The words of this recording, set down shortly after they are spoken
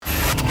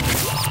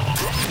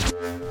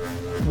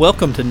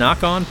Welcome to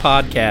Nock On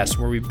Podcast,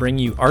 where we bring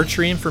you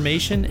archery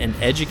information and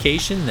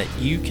education that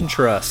you can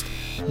trust.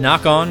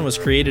 Nock On was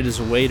created as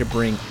a way to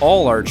bring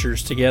all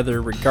archers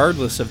together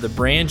regardless of the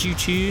brand you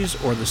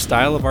choose or the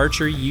style of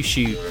archery you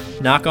shoot.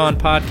 Nock On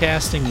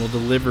Podcasting will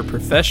deliver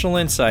professional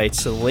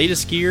insights to the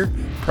latest gear,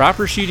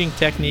 proper shooting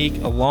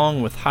technique,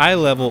 along with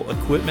high-level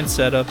equipment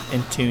setup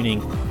and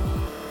tuning.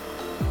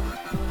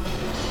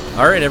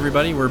 All right,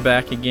 everybody, we're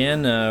back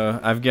again.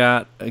 I've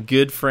got a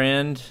good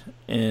friend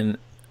and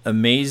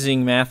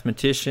amazing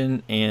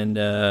mathematician and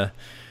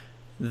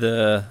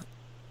the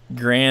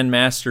grand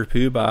master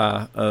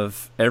poobah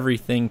of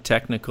everything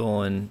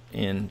technical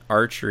in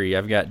archery.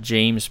 I've got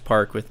James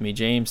Park with me.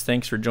 James,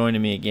 thanks for joining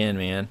me again,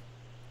 man.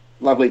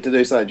 Lovely to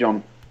do so,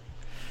 John.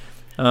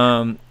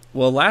 Well,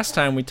 last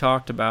time we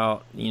talked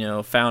about,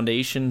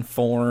 foundation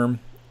form,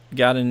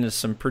 got into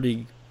some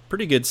pretty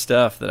good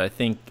stuff that I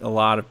think a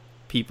lot of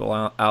people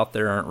out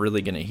there aren't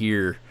really going to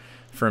hear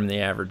from the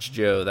average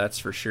Joe, that's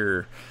for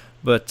sure.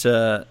 But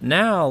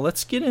now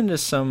let's get into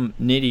some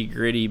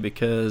nitty-gritty,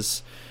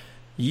 because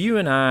you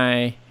and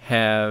I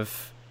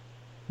have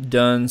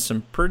done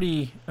some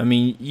you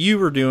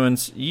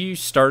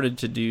started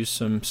to do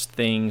some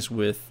things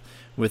with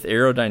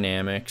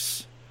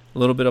aerodynamics, a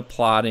little bit of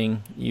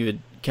plotting. You had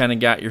kind of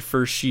got your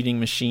first shooting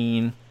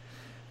machine.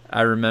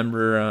 I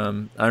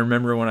remember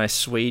when I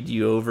swayed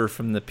you over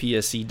from the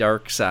PSE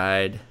dark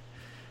side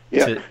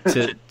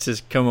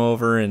to come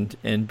over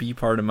and be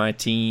part of my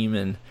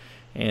team,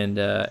 and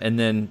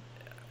then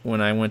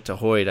when I went to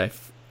Hoyt,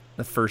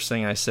 the first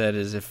thing I said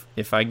is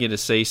if I get a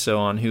say so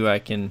on who I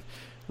can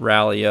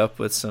rally up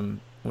with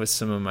some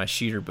of my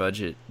shooter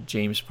budget,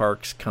 James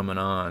Park's coming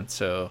on.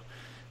 So,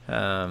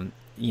 I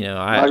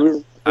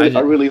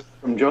really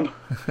like him, John.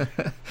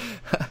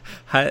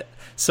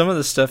 Some of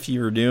the stuff you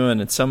were doing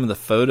and some of the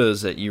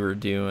photos that you were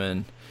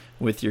doing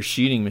with your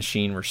shooting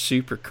machine were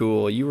super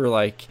cool. You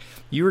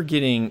were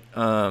getting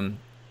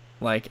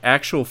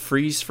actual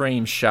freeze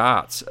frame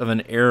shots of an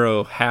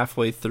arrow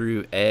halfway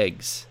through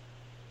eggs.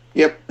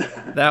 Yep.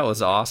 That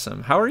was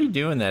awesome. How are you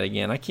doing that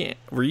again?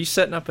 Were you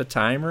setting up a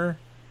timer?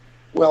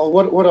 Well,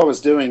 what I was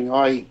doing,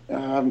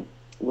 the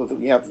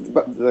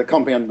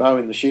compound bow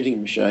in the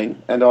shooting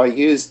machine, and I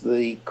used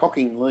the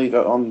cocking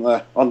lever on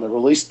the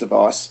release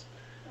device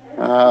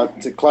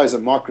to close a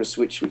micro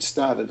switch which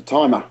started a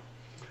timer.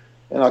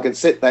 And I could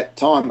set that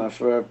timer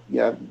for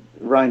a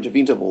range of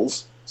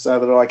intervals so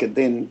that I could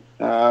then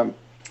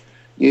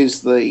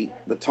use the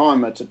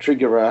timer to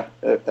trigger a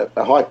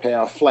high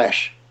power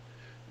flash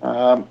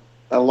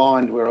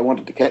aligned where I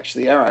wanted to catch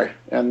the arrow.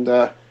 And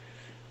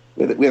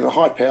with a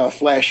high power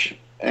flash,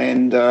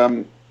 and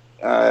the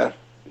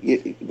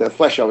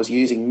flash I was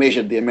using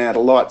measured the amount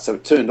of light, so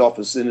it turned off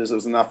as soon as there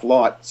was enough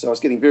light. So I was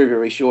getting very,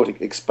 very short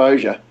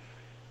exposure,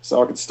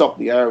 so I could stop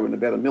the arrow in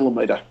about 1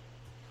 millimetre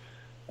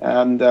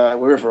and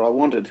wherever I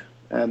wanted.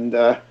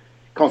 And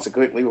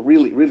consequently,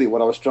 really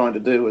what I was trying to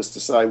do was to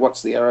say,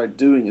 what's the arrow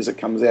doing as it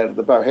comes out of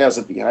the bow? How's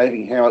it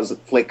behaving? How is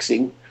it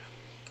flexing?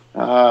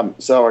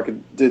 So I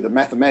could do the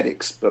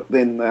mathematics, but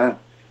then, of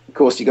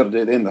course, you got to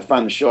do then the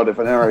fun shot of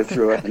an arrow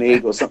through an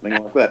egg or something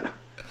like that.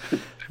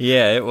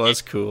 Yeah, it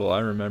was cool. I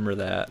remember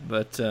that.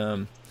 But,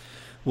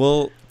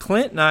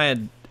 Clint and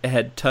I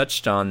had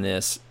touched on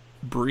this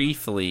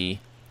briefly,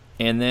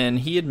 and then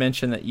he had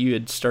mentioned that you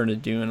had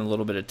started doing a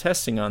little bit of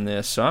testing on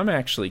this. So I'm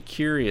actually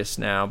curious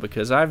now,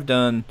 because I've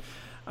done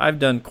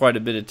quite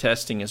a bit of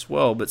testing as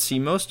well. But see,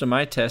 most of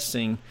my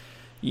testing,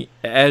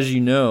 as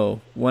you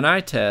know, when I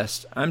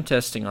test, I'm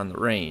testing on the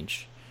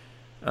range.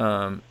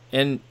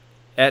 And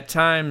at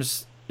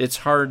times, it's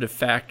hard to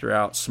factor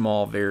out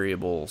small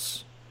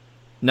variables.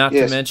 Not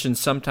to mention,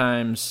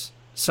 sometimes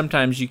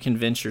you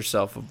convince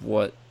yourself of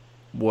what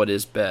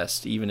is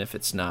best, even if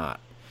it's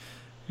not.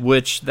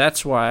 Which,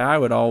 that's why I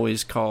would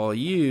always call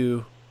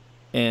you,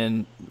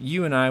 and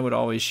you and I would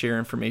always share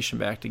information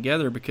back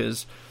together,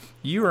 because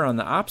you are on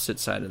the opposite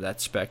side of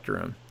that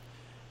spectrum.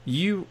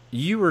 You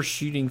were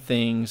shooting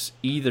things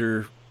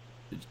either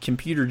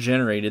computer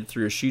generated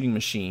through a shooting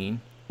machine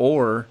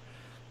or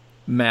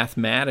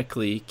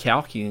mathematically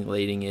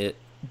calculating it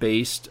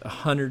based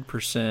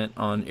 100%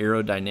 on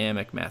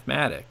aerodynamic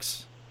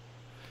mathematics.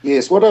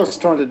 Yes, what I was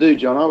trying to do,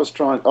 John,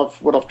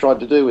 what I've tried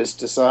to do is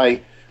to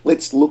say,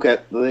 let's look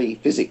at the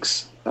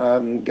physics,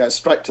 go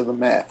straight to the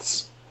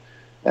maths,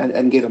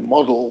 and get a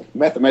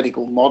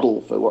mathematical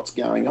model for what's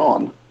going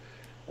on.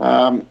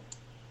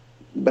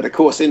 But of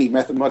course, any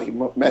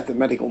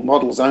mathematical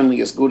model is only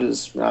as good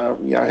as how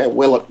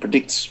well it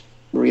predicts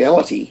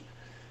reality.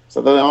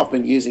 So then I've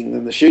been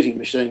using the shooting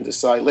machine to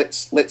say,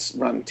 let's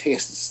run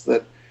tests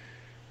that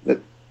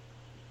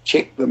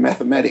check the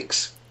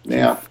mathematics.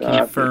 Now,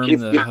 confirm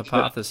the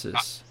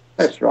hypothesis.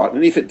 That's right.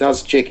 And if it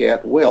does check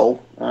out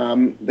well,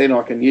 then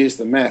I can use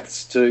the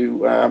maths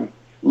to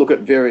look at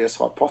various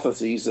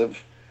hypotheses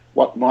of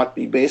what might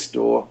be best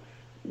or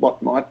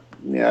what might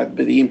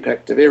be the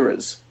impact of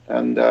errors.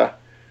 And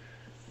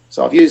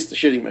so I've used the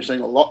shooting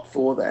machine a lot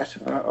for that.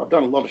 I've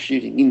done a lot of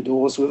shooting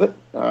indoors with it.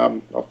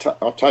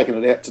 I've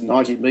taken it out to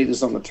 90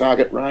 metres on the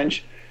target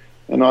range,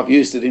 and I've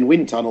used it in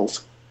wind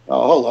tunnels.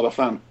 a whole lot of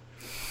fun.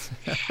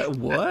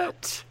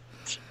 What?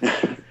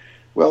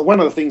 Well, one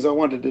of the things I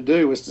wanted to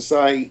do was to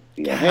say,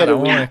 how God, I do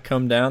we? want to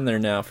come down there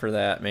now for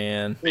that,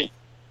 man.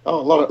 Oh,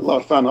 a lot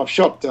of fun. I've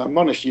shot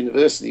Monash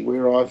University,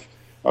 where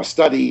I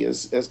study,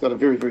 has got a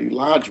very, very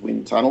large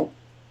wind tunnel.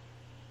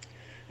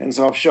 And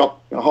so I've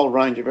shot a whole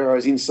range of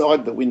arrows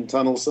inside the wind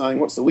tunnel saying,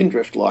 what's the wind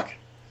drift like?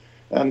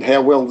 And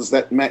how well does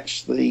that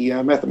match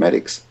the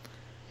mathematics?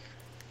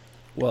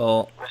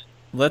 Well,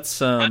 let's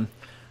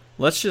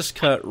just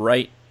cut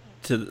right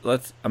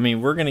to I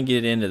mean, we're going to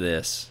get into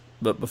this,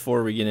 but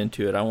before we get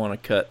into it, I want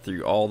to cut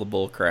through all the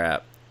bull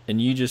crap,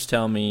 and you just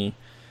tell me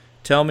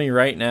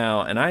right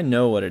now, and I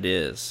know what it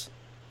is,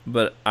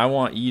 but I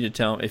want you to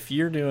tell me, if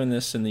you're doing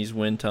this in these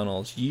wind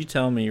tunnels, you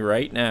tell me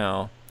right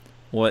now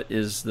what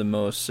is the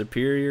most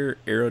superior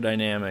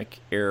aerodynamic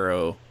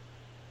arrow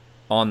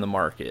on the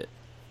market.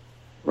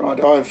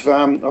 Right, I've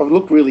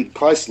looked really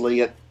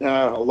closely at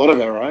a lot of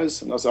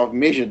arrows, and I've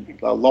measured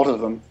a lot of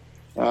them,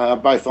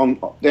 both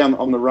down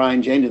on the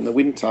range and in the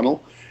wind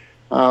tunnel.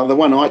 The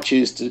one I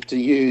choose to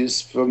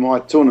use for my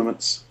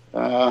tournaments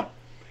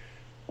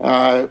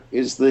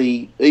is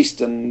the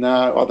Easton,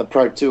 either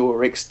Pro 2 or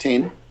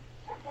X10,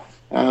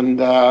 and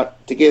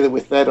together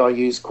with that I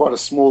use quite a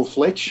small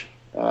fletch.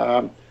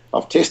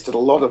 I've tested a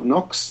lot of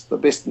knocks. The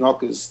best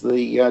knock is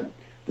the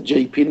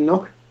G-pin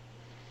knock,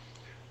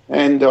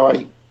 and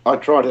I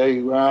try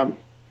to.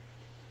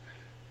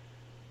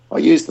 I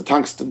use the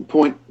tungsten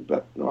point,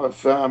 but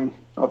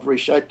I've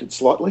reshaped it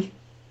slightly.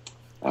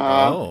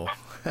 Oh.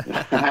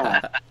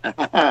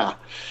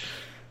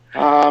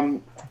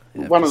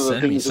 One of the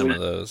things. Some of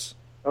those.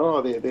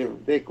 Oh,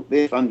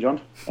 they're fun, John.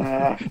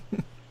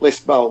 Less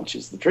bulge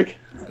is the trick.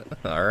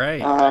 All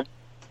right.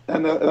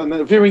 And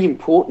a very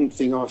important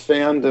thing I've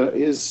found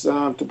is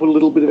to put a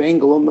little bit of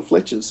angle on the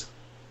fletches,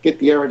 get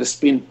the arrow to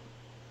spin.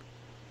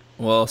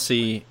 Well,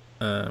 see,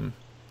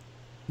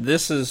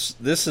 this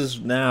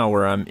is now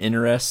where I'm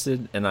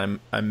interested, and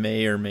I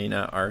may or may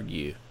not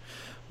argue,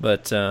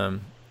 but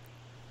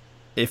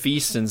if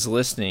Easton's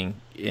listening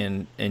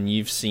and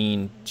you've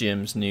seen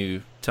Jim's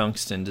new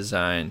tungsten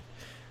design,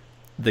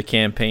 the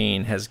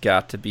campaign has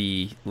got to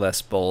be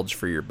less bulge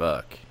for your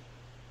buck.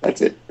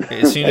 That's it.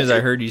 As soon as I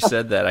heard you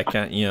said that, I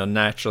kind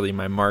naturally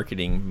my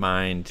marketing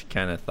mind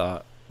kind of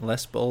thought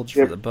less bulge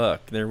for the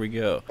buck. There we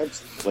go.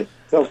 Absolutely.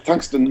 So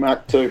tungsten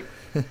Mark II.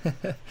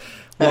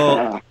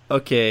 Well,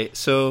 okay,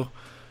 so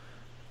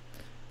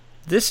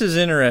this is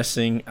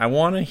interesting. I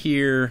want to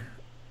hear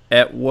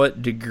at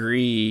what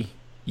degree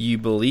you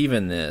believe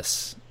in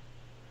this,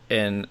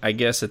 and I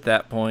guess at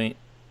that point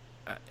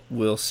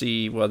we'll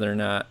see whether or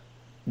not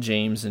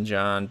James and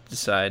John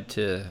decide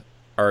to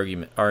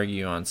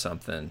argue on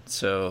something.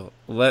 So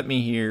let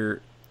me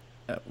hear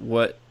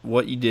what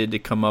you did to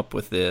come up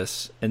with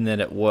this, and then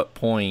at what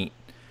point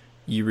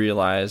you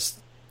realized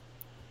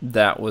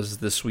that was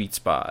the sweet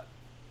spot.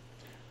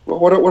 Well,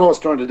 what I was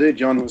trying to do,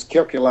 John, was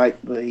calculate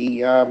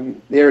the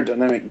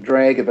aerodynamic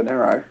drag of an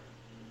arrow,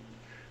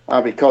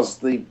 because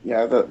the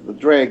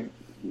drag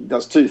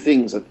does two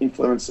things. It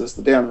influences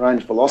the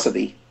downrange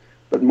velocity,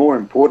 but more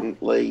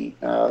importantly,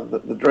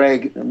 the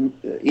drag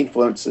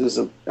influences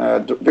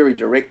very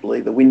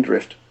directly the wind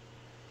drift.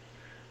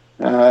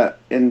 For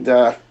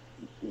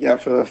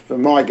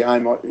my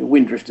game,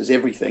 wind drift is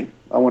everything.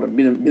 I want a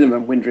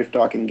minimum wind drift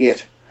I can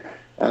get,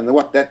 and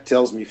what that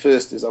tells me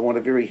first is I want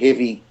a very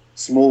heavy,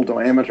 small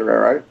diameter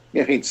arrow.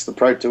 Hence the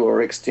Pro 2 or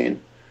X10.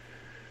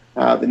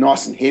 They're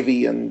nice and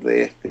heavy and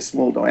they're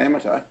small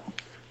diameter.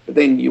 But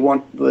then you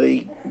want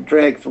the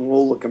drag from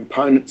all the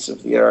components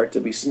of the arrow to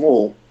be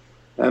small.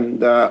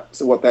 And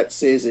so what that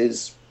says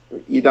is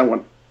you don't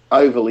want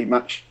overly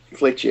much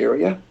fletch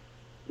area,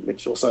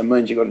 which also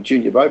means you've got to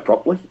tune your bow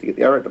properly to get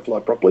the arrow to fly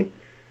properly.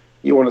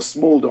 You want a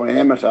small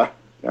diameter,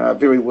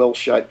 very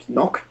well-shaped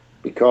knock,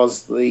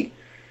 because the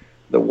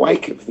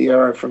wake of the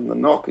arrow from the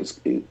knock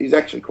is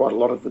actually quite a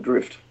lot of the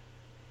drift.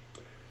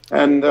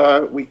 And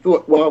we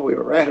thought while we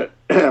were at it,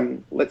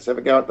 let's have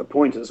a go at the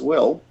point as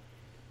well.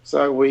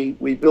 So we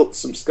built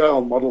some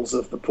scale models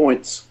of the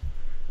points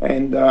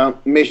and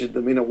measured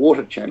them in a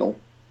water channel,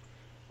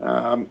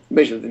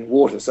 measured in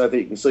water so that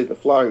you can see the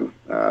flow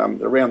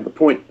around the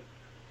point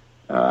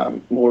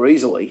more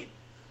easily.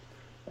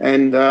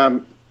 And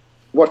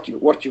what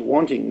you're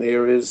wanting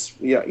there is,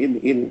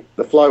 in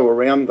the flow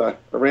around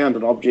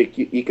an object,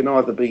 you can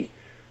either be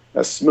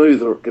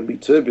smooth or it can be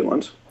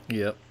turbulent.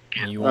 Yep.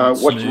 And you want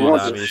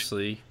smooth,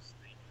 obviously.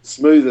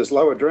 Smooth is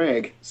lower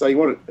drag. So you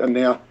want it, and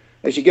now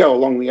as you go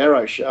along the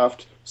arrow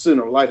shaft,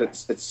 sooner or later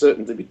it's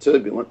certain to be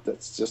turbulent.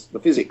 That's just the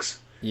physics.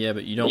 Yeah,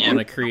 but you don't want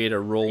to create a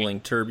rolling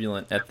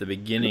turbulent at the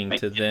beginning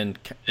to then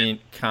in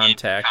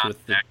contact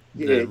with the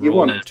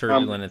rolling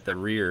turbulent at the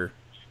rear.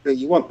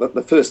 You want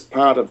the first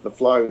part of the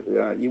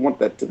flow, you want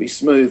that to be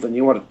smooth, and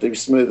you want it to be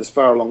smooth as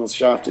far along the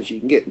shaft as you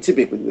can get. And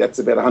typically that's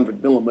about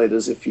 100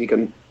 millimetres if you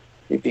can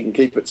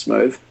keep it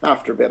smooth.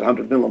 After about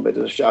 100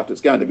 millimetres, the shaft is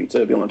going to be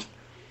turbulent.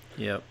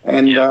 Yep.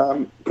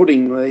 And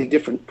putting the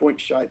different point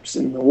shapes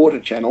in the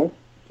water channel,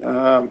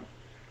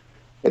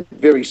 it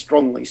very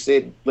strongly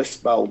said less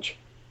bulge.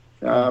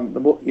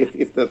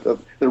 If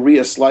the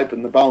rear slope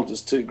and the bulge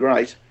is too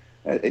great,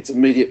 it's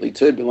immediately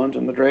turbulent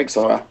and the drag's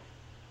higher.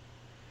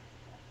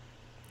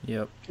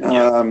 Yep.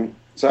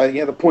 So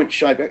yeah, the point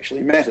shape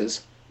actually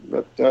matters,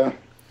 but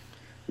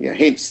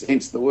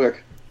hence the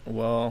work.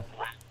 Well,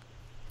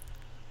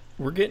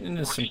 we're getting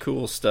into some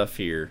cool stuff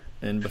here,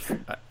 and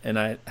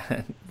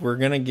we're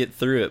gonna get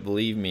through it.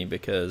 Believe me,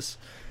 because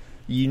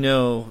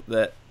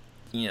that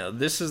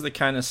this is the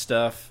kind of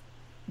stuff.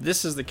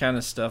 This is the kind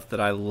of stuff that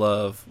I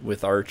love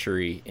with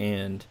archery,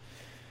 and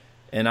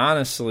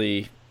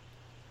honestly,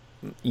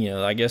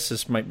 I guess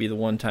this might be the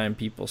one time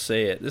people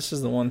say it. This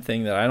is the one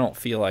thing that I don't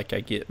feel like I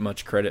get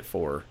much credit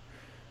for.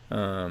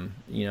 I've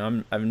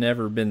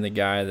never been the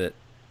guy that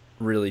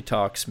really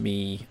talks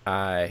me,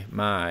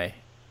 my,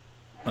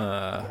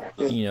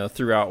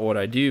 throughout what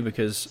I do,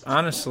 because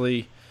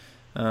honestly,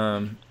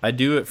 I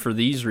do it for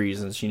these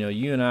reasons.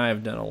 You and I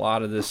have done a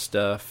lot of this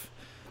stuff,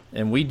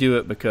 and we do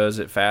it because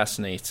it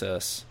fascinates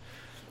us.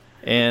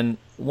 And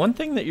one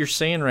thing that you're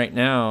saying right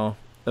now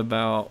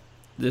about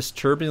this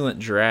turbulent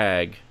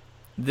drag,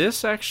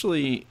 this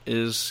actually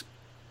is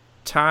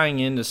tying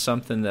into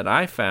something that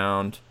I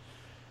found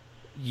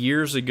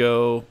years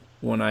ago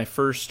when I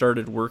first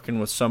started working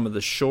with some of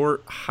the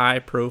short,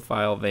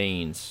 high-profile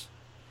vanes.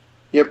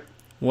 Yep.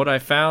 What I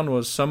found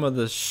was some of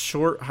the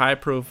short,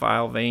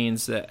 high-profile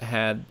vanes that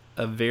had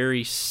a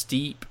very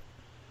steep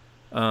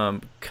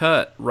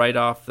cut right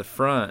off the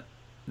front,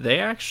 they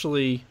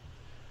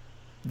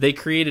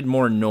created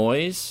more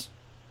noise,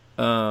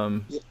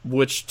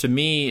 which to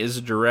me is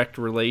a direct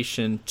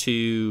relation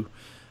to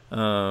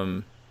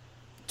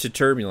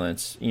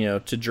turbulence,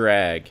 to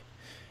drag.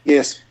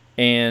 Yes.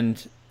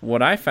 And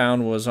what I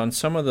found was on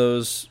some of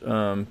those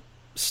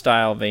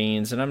style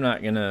vanes, and I'm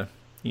not going to,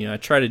 I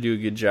try to do a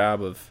good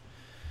job of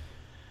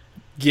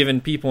giving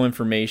people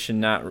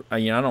information, I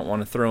don't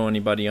want to throw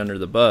anybody under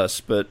the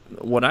bus, but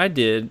what I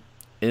did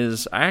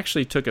is I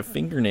actually took a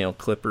fingernail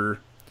clipper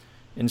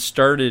and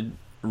started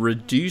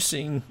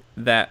reducing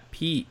that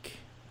peak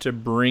to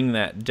bring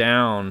that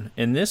down.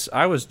 And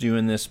I was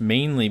doing this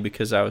mainly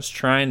because I was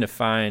trying to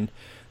find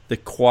the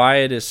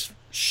quietest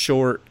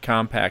short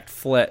compact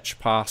fletch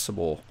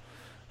possible.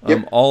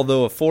 Yep.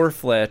 Although a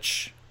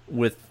 4-fletch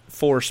with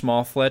 4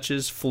 small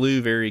fletches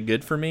flew very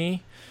good for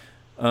me,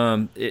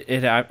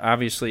 it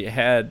obviously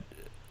had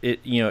it.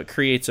 It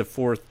creates a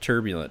fourth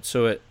turbulence,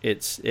 so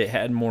it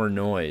had more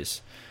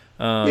noise.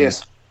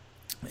 Yes.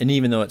 And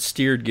even though it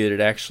steered good,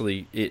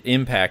 it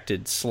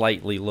impacted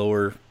slightly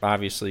lower,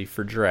 obviously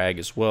for drag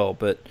as well.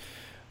 But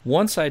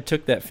once I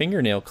took that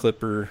fingernail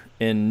clipper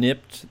and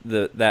nipped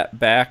that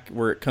back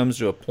where it comes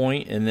to a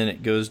point and then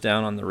it goes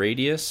down on the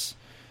radius,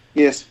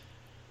 yes,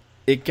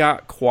 it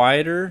got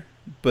quieter.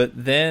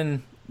 But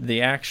then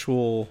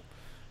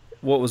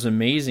what was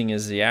amazing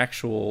is the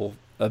actual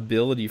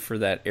ability for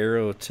that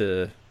arrow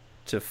to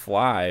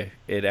fly.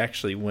 It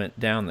actually went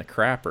down the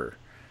crapper.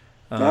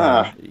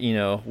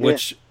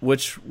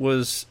 Which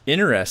was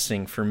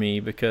interesting for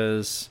me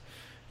because,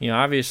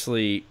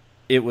 obviously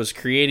it was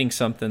creating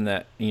something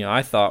that,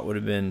 I thought would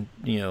have been,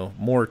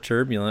 more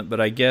turbulent, but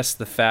I guess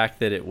the fact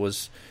that it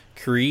was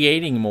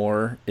creating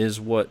more is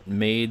what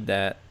made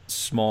that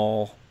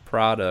small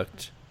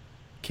product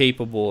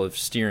capable of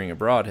steering a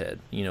broadhead,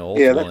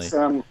 ultimately.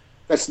 Yeah,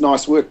 that's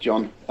nice work,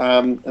 John.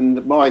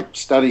 And my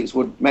studies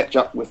would match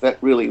up with that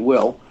really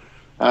well.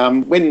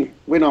 When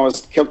I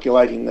was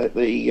calculating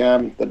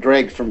the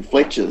drag from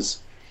fletches,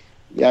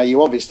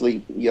 you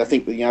obviously I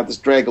think that there's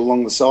drag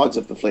along the sides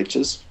of the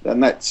fletches,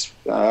 and that's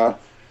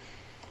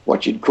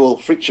what you'd call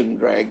friction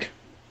drag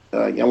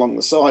along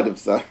the side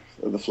of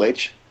the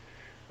fletch,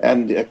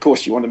 and of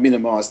course you want to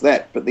minimise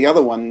that. But the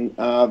other one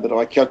that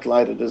I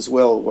calculated as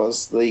well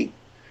was the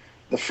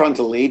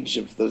frontal edge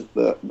of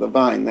the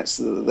vane. That's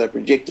the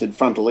projected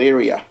frontal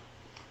area,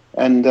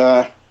 and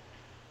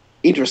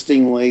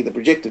interestingly, the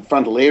projected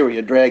frontal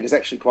area drag is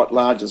actually quite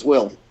large as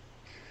well.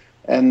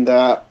 And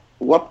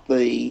what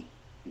the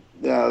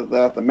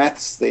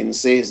maths then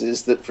says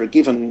is that for a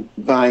given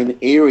vane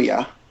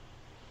area,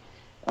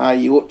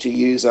 you ought to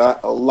use a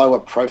lower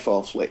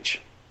profile fletch,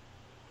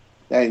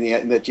 and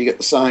that you get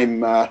the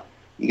same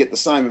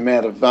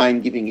amount of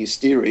vane giving you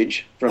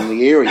steerage from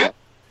the area,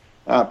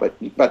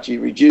 but you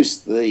reduce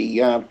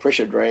the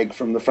pressure drag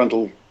from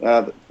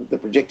the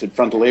projected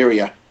frontal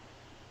area.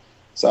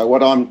 So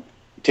what I'm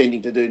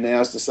tending to do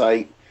now is to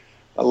say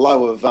a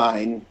lower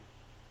vane,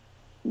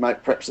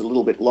 perhaps a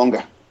little bit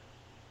longer.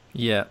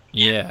 Yeah,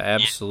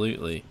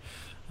 absolutely.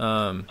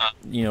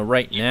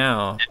 Right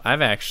now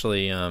I've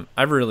actually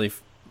I've really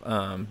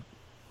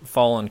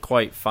fallen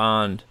quite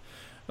fond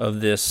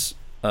of this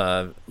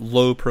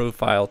low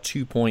profile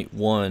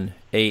 2.1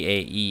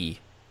 AAE.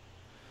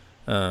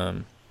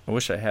 I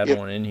wish I had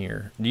one in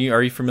here.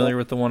 Are you familiar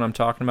with the one I'm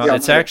talking about? Yeah,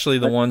 it's actually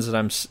the ones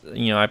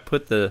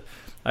that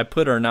I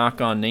put our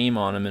Knock On name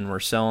on them, and we're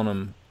selling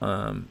them,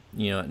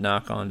 at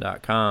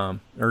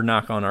knockon.com or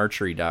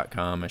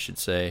knockonarchery.com, I should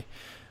say,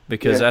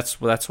 because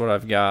that's what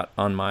I've got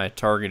on my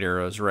target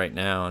arrows right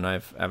now, and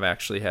I've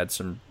actually had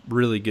some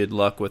really good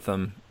luck with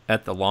them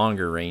at the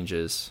longer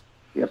ranges.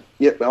 Yep.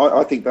 Yep,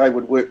 I think they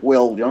would work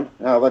well, John.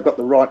 They've got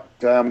the right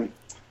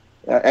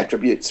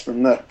attributes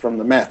from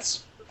the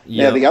maths.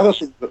 Yep. Now,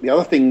 the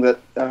other thing that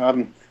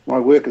my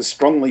work has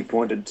strongly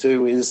pointed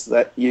to is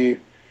that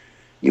you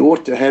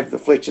ought to have the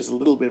fletchers a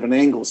little bit of an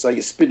angle, so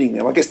you're spinning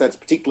them. I guess that's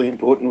particularly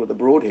important with a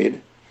broadhead.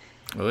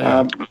 Oh,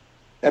 yeah.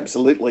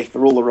 Absolutely,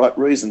 for all the right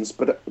reasons.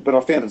 But I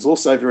found it's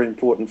also very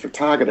important for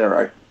target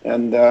arrow.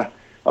 And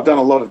I've done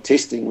a lot of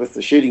testing with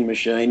the shooting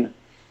machine,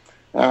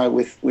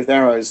 with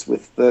arrows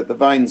with the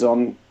vanes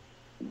on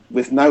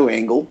with no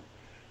angle,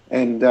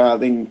 and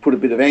then put a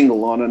bit of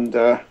angle on and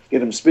get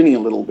them spinning a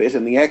little bit.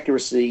 And the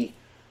accuracy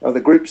of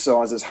the group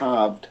size is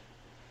halved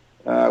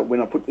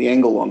when I put the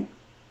angle on.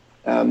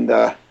 And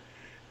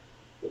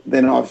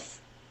then I've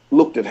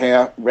looked at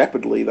how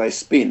rapidly they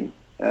spin.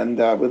 And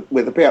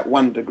with about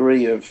 1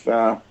 degree of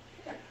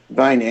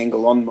vane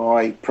angle on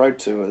my Pro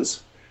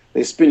Tours,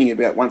 they're spinning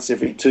about once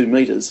every 2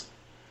 metres.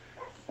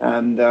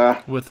 And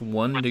with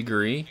 1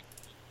 degree?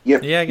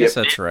 Yep. Yeah, I guess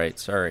that's right.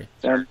 Sorry.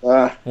 And,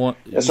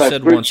 you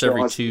said once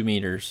every 2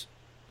 meters.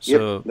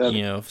 So,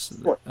 yep,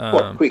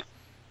 quite quick.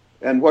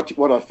 And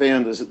what I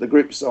found is that the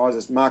group size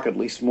is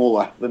markedly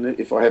smaller than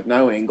if I have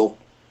no angle.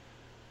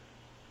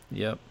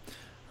 Yep.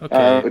 Okay.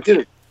 I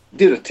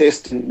did a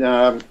test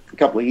a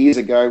couple of years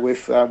ago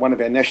with one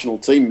of our national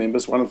team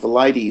members, one of the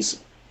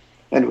ladies,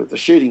 and with the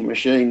shooting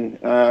machine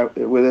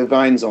with her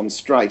vanes on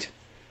straight,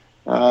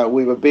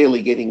 we were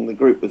barely getting the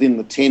group within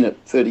the 10 at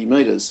 30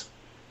 metres.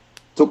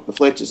 Took the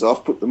fletchers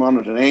off, put them on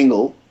at an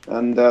angle,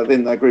 and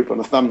then they group on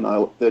a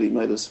thumbnail at 30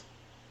 metres.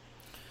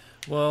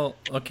 Well,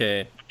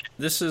 okay.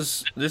 This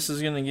is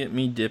going to get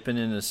me dipping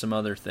into some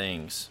other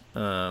things,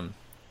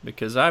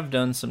 because I've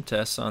done some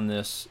tests on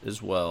this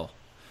as well.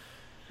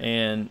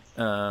 And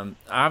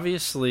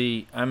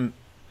obviously,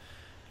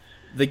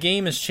 the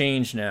game has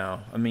changed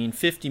now. I mean,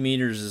 50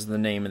 meters is the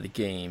name of the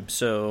game.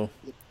 So,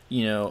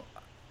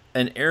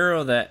 an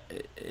arrow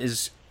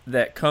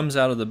that comes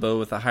out of the bow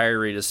with a higher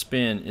rate of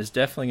spin is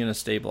definitely going to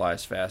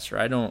stabilize faster.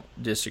 I don't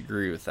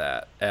disagree with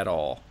that at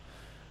all.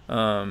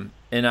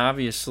 And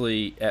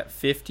obviously, at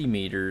 50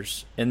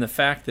 meters, and the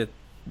fact that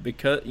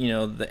because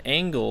the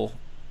angle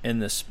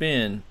and the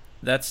spin,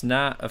 that's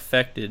not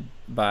affected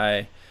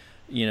by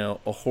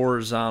a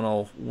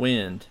horizontal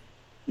wind.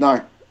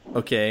 No.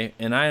 Okay,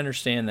 and I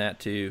understand that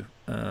too,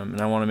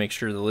 and I want to make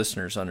sure the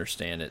listeners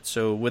understand it.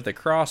 So with a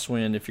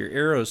crosswind, if your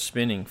arrow's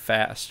spinning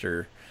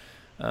faster,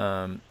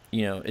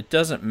 it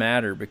doesn't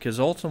matter, because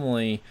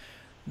ultimately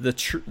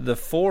the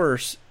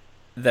force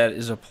that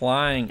is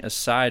applying a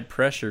side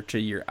pressure to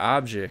your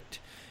object,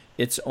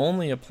 it's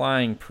only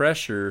applying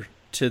pressure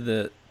to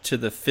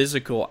the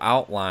physical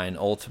outline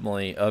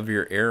ultimately of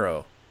your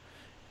arrow.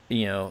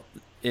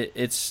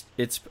 It's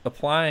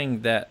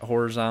applying that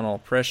horizontal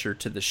pressure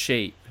to the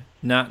shape,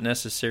 not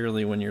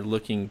necessarily when you're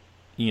looking,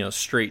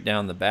 straight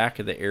down the back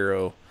of the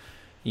arrow,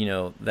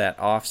 that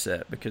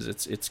offset, because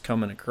it's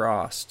coming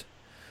across.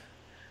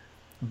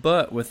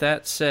 But with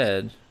that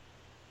said,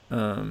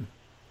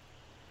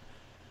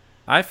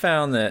 I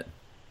found that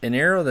an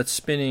arrow that's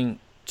spinning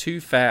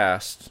too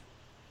fast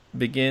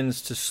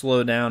begins to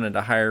slow down at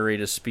a higher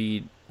rate of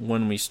speed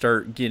when we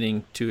start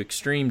getting to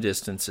extreme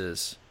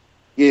distances.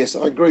 Yes,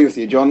 I agree with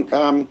you,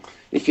 John.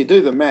 If you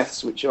do the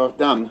maths, which I've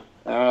done,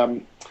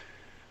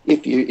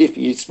 if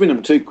you spin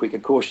them too quick,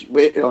 of course,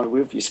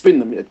 if you spin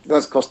them, it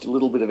does cost a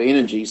little bit of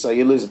energy, so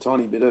you lose a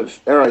tiny bit of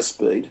arrow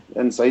speed,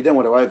 and so you don't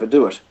want to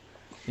overdo it.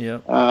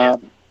 Yeah.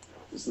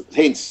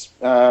 Hence,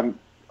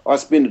 I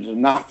spin it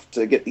enough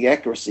to get the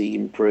accuracy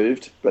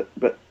improved, but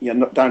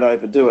don't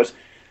overdo it.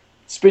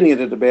 Spinning it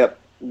at about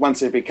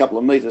once every couple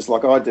of metres,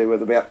 like I do,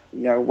 with about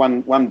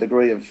 1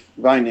 degree of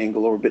vane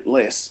angle or a bit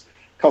less,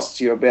 costs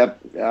you about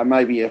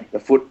maybe a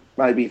foot,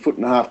 maybe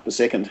 1.5 feet per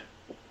second.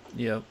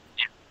 Yep.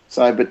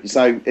 So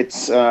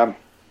it's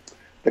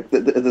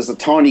there's a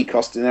tiny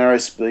cost in arrow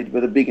speed,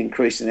 but a big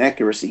increase in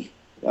accuracy.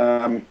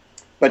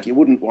 But you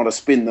wouldn't want to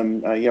spin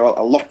them a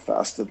lot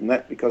faster than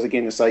that, because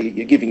again, to say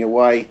you're giving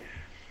away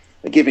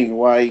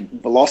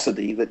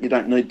velocity that you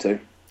don't need to.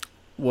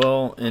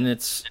 Well, and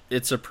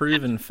it's a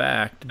proven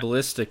fact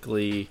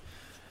ballistically.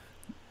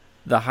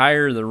 The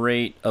higher the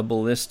rate a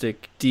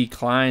ballistic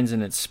declines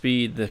in its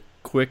speed, the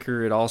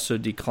quicker it also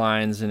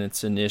declines in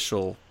its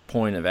initial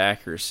point of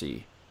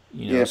accuracy.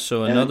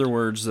 So in other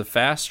words, the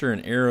faster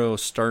an arrow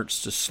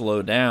starts to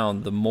slow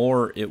down, the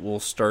more it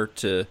will start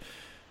to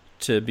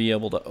be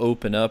able to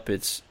open up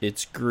its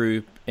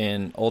group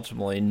and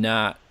ultimately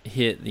not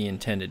hit the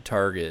intended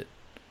target.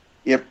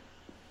 Yep.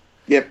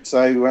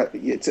 So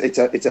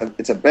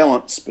it's a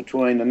balance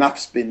between enough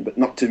spin but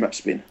not too much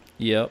spin.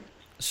 Yep.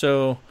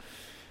 So,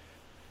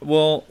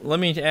 well, let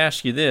me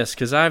ask you this,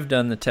 because I've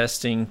done the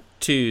testing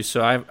too,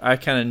 so I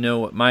kind of know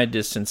what my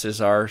distances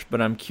are,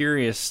 but I'm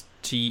curious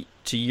to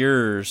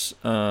yours.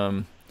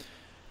 And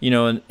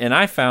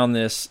I found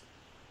this.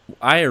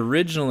 I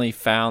originally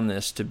found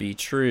this to be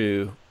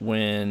true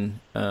when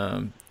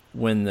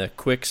the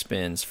quick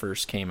spins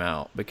first came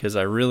out, because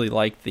I really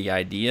liked the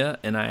idea,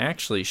 and I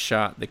actually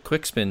shot the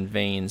quick spin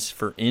vanes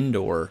for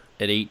indoor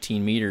at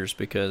 18 meters,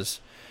 because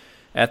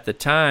at the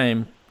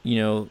time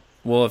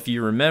well, if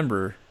you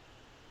remember,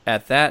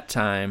 at that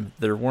time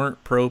there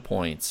weren't pro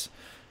points,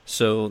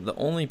 so the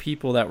only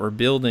people that were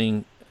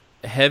building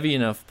heavy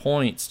enough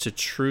points to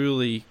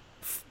truly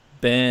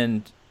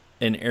bend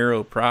an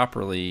arrow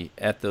properly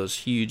at those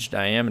huge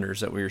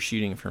diameters that we were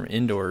shooting from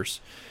indoors,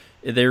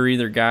 they were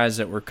either guys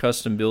that were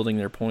custom building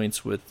their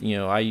points with,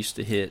 I used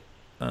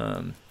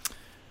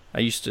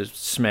to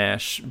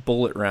smash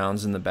bullet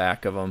rounds in the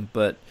back of them.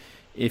 But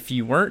if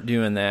you weren't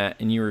doing that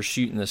and you were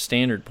shooting the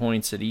standard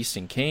points at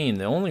Easton Kane,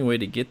 the only way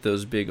to get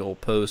those big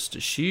old posts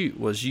to shoot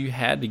was you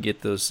had to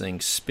get those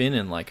things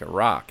spinning like a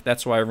rock.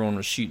 That's why everyone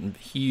was shooting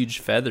huge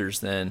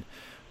feathers then.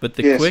 But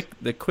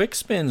the quick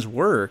spins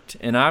worked,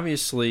 and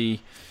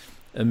obviously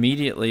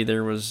immediately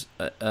there was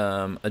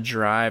a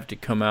drive to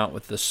come out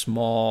with the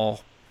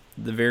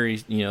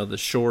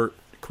short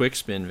quick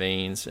spin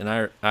vanes,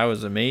 and I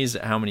was amazed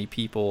at how many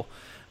people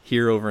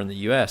here over in the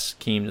U.S.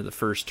 came to the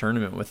first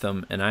tournament with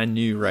them, and I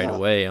knew right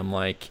away, I'm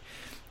like,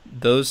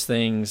 those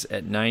things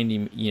at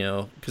 90,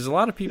 because a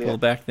lot of people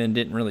back then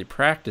didn't really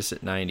practice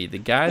at 90. The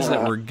guys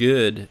that were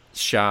good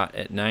shot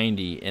at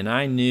 90, and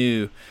I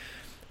knew,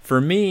 for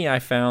me, I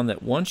found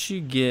that once you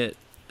get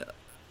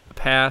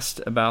past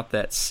about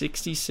that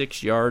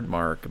 66-yard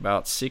mark,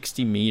 about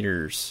 60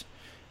 meters,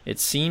 it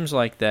seems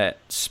like that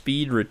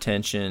speed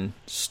retention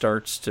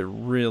starts to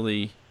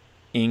really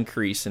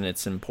increase in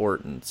its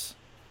importance.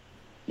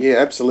 Yeah,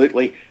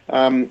 absolutely.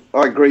 I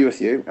agree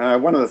with you.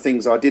 One of the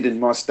things I did in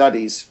my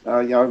studies,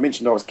 I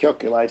mentioned I was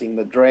calculating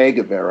the drag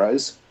of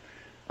arrows,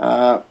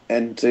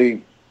 it's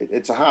a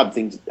hard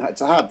thing.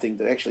 It's a hard thing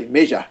to actually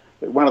measure.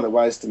 But one of the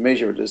ways to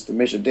measure it is to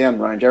measure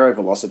downrange arrow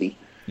velocity.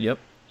 Yep.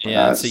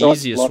 Yeah, it's the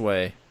easiest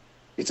way.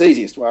 It's the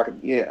easiest way.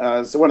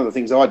 So one of the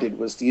things I did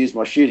was to use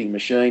my shooting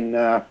machine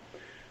on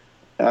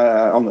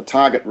the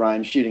target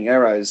range, shooting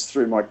arrows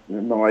through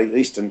my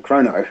Easton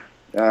Chrono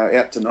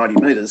out to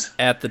 90 meters.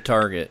 At the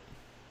target.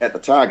 At the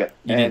target.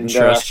 You didn't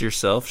trust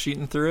yourself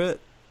shooting through it?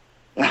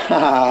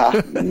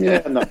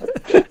 Yeah, no.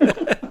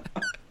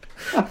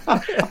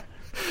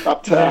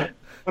 But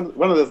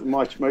one of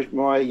my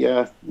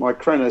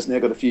chronos now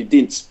got a few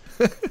dints.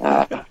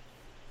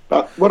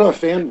 But what I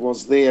found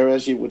was there,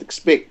 as you would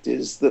expect,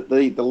 is that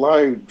the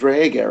low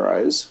drag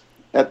arrows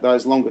at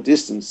those longer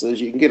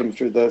distances, you can get them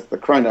through the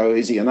chrono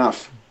easy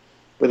enough.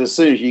 But as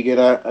soon as you get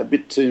a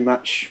bit too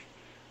much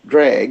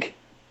drag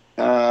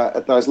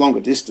at those longer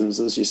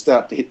distances, you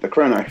start to hit the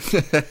chrono.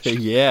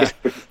 Yeah. It's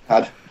pretty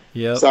hard.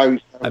 Yep. So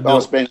I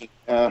was spending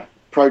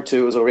Pro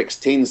Tours or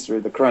X10s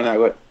through the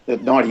chrono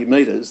at 90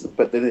 meters,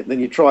 but then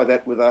you try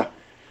that with a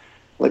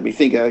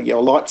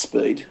light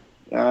speed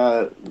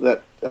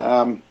that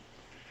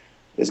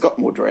has got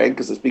more drag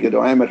because it's bigger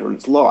diameter and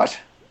it's light.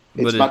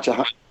 It's a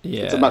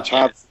much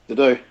harder thing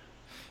to do.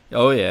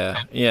 Oh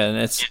yeah, and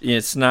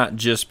it's not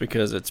just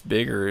because it's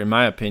bigger. In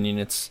my opinion,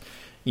 it's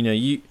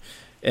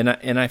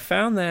I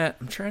found that,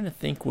 I'm trying to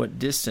think what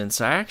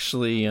distance. I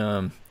actually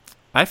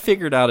I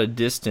figured out a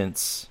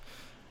distance.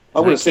 I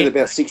would have said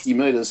about 60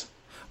 meters.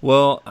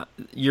 Well,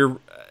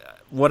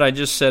 what I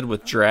just said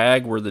with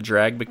drag, where the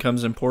drag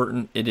becomes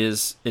important, it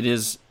is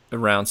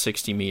around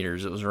 60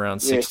 meters. It was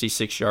around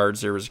 66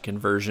 yards. There was a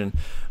conversion.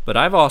 But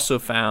I've also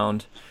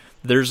found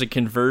there's a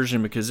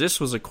conversion, because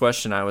this was a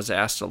question I was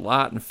asked a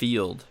lot in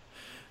field.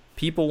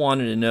 People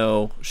wanted to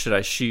know, should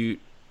I shoot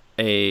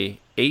a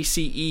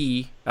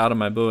ACE out of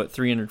my bow at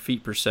 300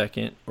 feet per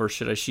second, or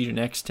should I shoot an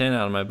X10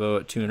 out of my bow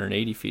at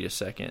 280 feet a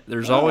second?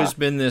 There's always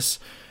been this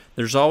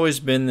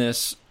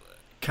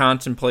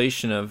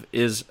contemplation of,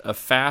 is a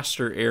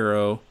faster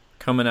arrow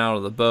coming out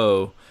of the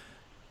bow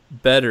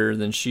better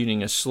than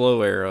shooting a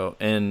slow arrow?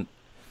 And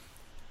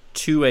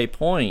to a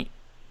point,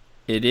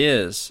 it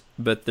is,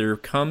 but there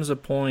comes a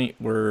point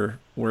where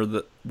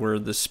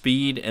the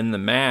speed and the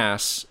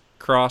mass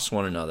cross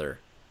one another.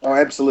 Oh,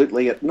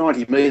 absolutely. At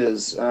 90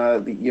 meters,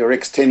 your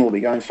X10 will be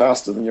going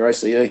faster than your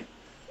ACE.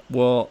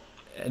 Well,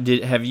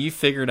 have you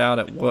figured out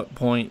at what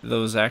point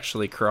those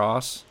actually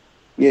cross?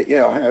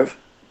 Yeah, I have.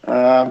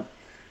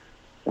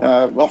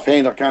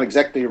 Offhand, I can't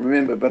exactly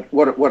remember, but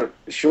what it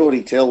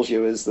surely tells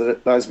you is that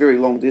at those very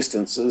long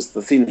distances,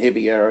 the thin,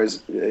 heavy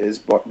arrows is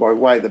by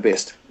way the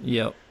best.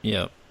 Yep.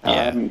 Yeah.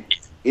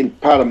 In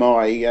part of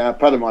my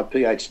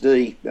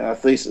PhD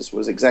thesis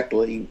was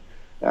exactly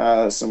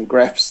some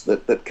graphs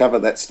that cover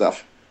that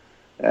stuff,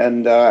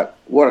 and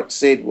what it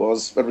said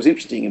was, it was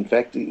interesting. In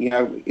fact,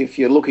 if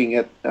you're looking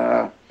at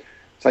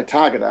say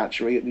target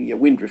archery, your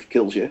wind drift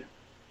kills you.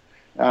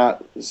 And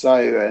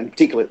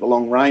particularly at the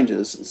long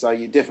ranges, so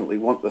you definitely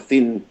want the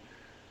thin,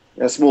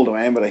 small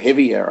diameter,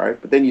 heavy arrow.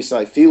 But then you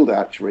say field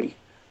archery,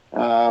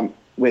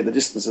 where the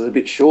distance is a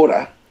bit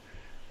shorter.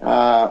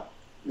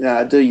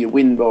 Do you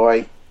win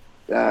by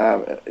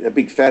a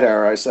big fat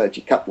arrow so that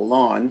you cut the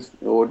lines,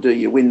 or do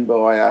you win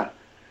by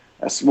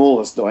a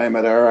smallest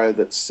diameter arrow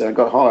that's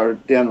got higher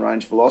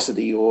downrange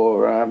velocity,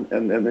 or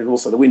and then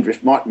also the wind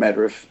drift might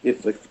matter if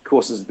the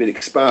course is a bit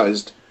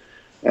exposed.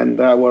 And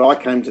what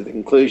I came to the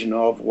conclusion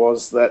of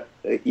was that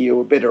you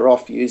were better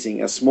off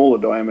using a smaller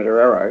diameter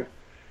arrow.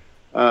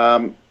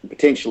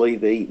 Potentially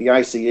the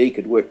ACE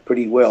could work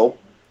pretty well,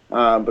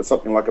 but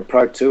something like a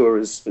Pro Tour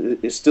is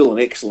still an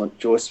excellent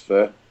choice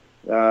for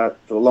the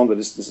longer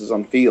distances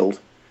on field.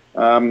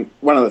 One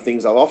of the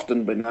things I've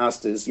often been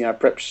asked is,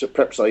 perhaps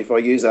if I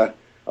use a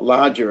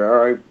larger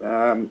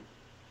arrow,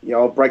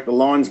 I'll break the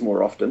lines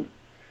more often.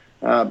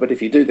 But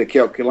if you do the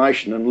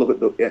calculation and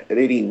look at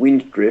any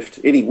wind drift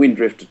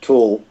at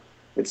all,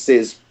 it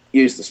says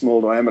use the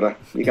small diameter.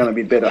 You're going to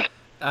be better.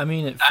 I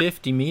mean, at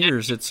 50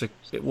 meters,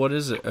 what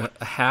is it?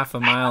 A half a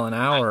mile an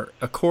hour,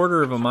 a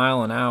quarter of a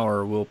mile an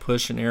hour will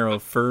push an arrow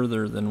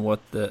further than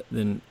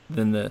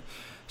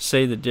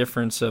say the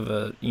difference of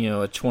a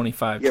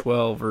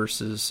 25-12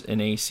 versus an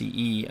ACE.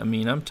 I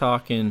mean, I'm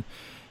talking.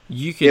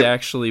 You could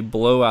actually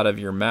blow out of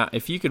your mouth.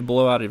 If you could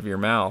blow out of your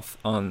mouth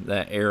on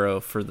that arrow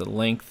for the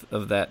length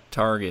of that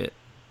target,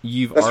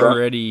 you've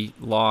already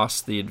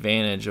lost the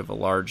advantage of a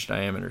large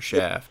diameter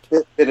shaft.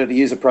 Better to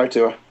use a Pro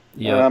Tour.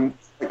 Yeah.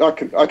 I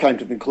came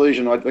to the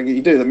conclusion,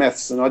 you do the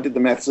maths, and I did the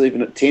maths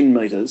even at 10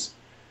 metres.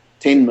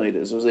 10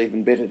 metres was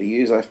even better to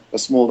use a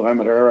small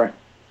diameter arrow.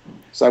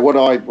 So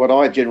what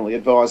I generally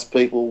advise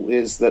people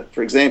is that,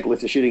 for example,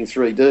 if you're shooting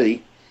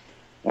 3D,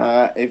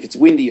 if it's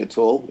windy at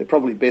all, they're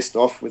probably best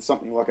off with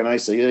something like an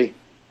ACE.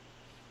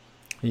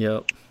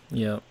 Yep.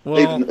 Well,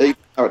 even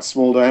though it's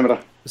small diameter.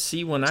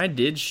 See, when I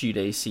did shoot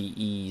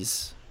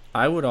ACEs,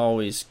 I would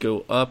always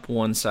go up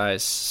one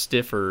size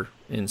stiffer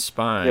in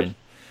spine.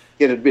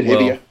 Get it a bit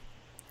heavier.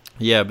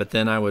 Yeah, but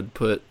then I would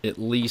put at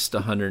least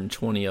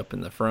 120 up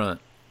in the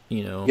front,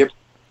 Yep.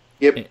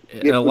 And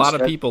a lot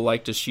of people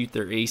like to shoot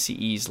their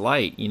ACEs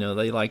light.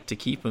 They like to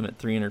keep them at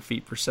 300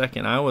 feet per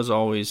second. I was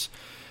always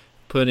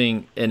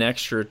putting an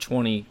extra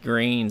 20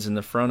 grains in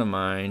the front of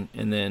mine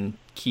and then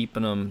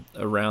keeping them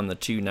around the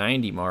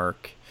 290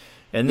 mark.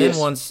 And then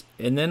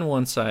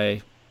once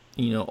I,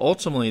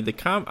 ultimately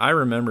I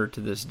remember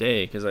to this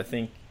day, because I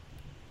think,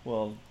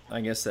 well,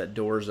 I guess that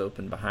door's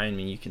open behind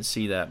me. You can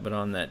see that, but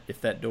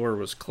if that door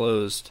was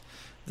closed,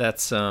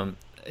 that's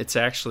it's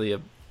actually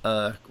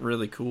a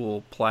really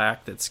cool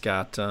plaque that's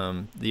got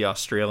the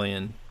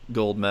Australian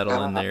gold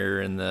medal in there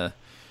and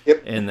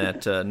and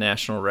that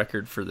national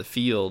record for the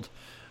field.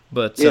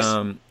 But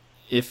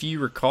if you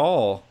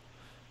recall,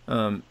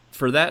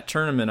 for that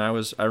tournament,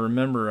 I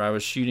remember I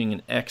was shooting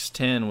an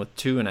X10 with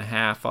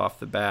 2.5 off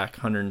the back,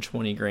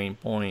 120 grain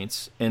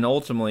points, and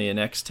ultimately an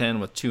X10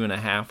 with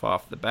 2.5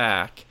 off the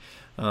back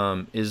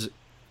is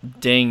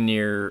dang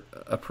near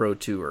a Pro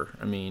Tour.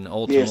 I mean,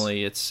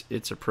 ultimately it's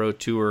a Pro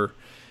Tour,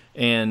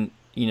 and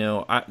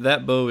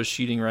that bow was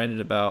shooting right at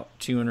about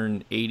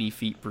 280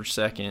 feet per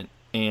second,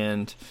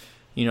 and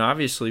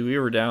obviously we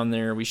were down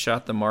there. We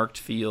shot the marked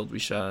field. We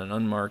shot an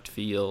unmarked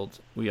field.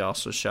 We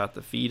also shot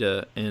the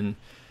FITA, and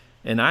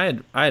I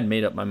had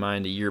made up my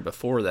mind a year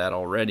before that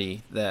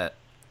already that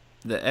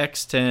the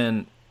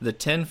X10, the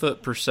 10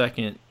 foot per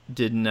second,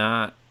 did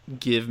not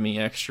give me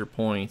extra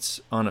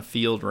points on a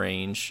field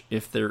range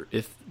if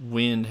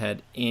wind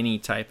had any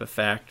type of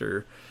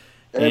factor.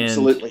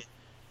 Absolutely.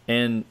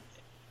 And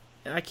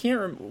I can't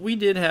remember.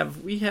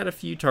 We had a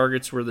few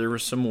targets where there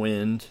was some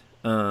wind.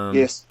 On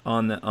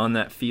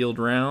that field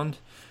round,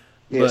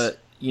 but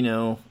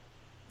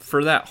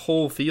for that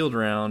whole field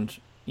round,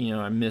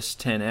 I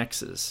missed 10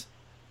 X's.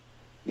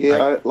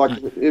 Yeah,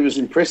 it was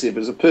impressive. It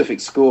was a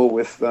perfect score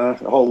with a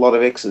whole lot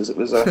of X's. It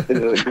was a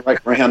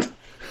great round.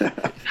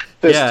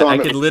 I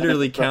could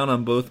literally count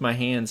on both my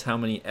hands how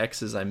many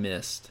X's I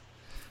missed.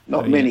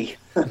 Not many.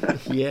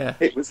 Yeah,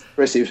 it was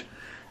impressive.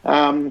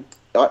 I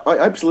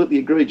absolutely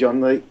agree,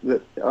 John.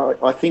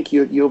 I think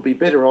you'll be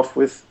better off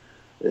with.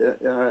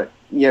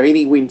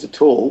 Any wind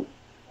at all,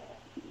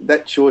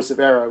 that choice of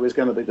arrow is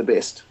going to be the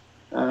best.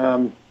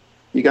 You're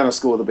going to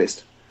score the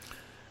best.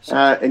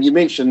 And you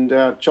mentioned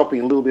chopping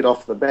a little bit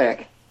off the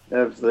back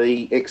of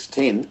the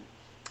X10.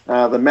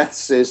 The maths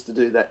says to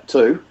do that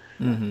too.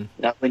 Mm-hmm.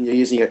 Now, when you're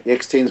using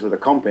X10s with a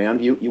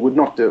compound, you would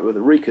not do it with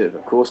a recurve,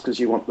 of course, because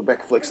you want the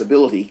back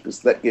flexibility, because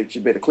that gives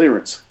you better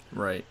clearance.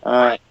 Right.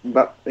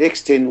 But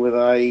X10 with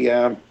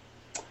a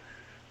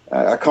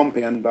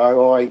compound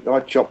bow, I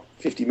chop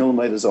 50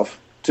 millimeters off,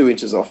 2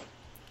 inches off.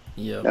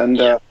 Yeah. And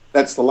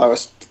that's the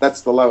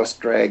lowest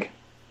drag.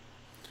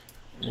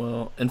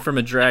 Well, and from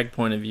a drag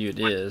point of view, it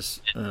is.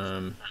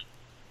 I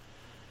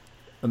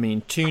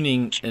mean,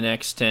 tuning an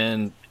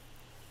X10,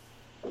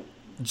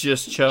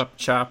 just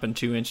chopping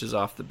 2 inches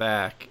off the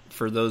back.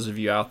 For those of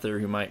you out there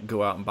who might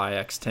go out and buy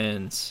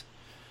X10s,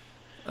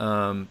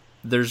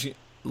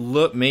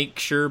 make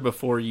sure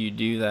before you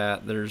do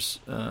that. There's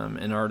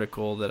an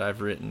article that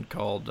I've written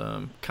called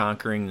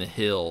 "Conquering the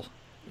Hill."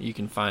 You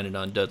can find it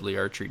on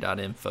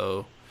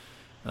dudleyarchery.info.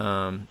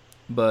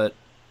 But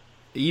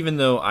even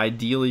though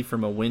ideally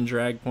from a wind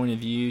drag point of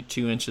view,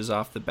 2 inches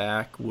off the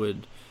back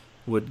would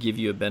give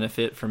you a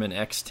benefit from an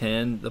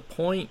X10, the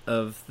point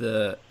of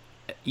the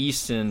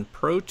Easton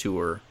Pro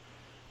Tour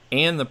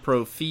and the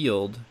Pro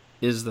Field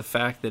is the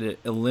fact that it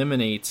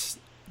eliminates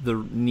the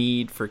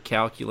need for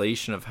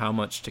calculation of how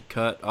much to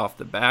cut off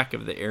the back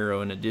of the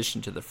arrow in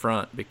addition to the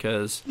front,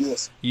 because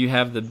you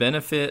have the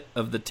benefit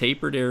of the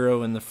tapered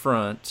arrow in the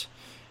front,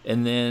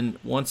 And then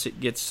once it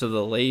gets to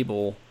the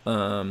label,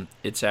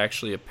 it's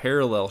actually a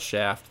parallel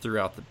shaft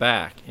throughout the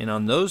back. And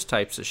on those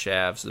types of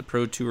shafts, the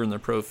Pro Tour and the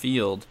Pro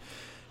Field,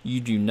 you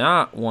do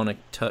not want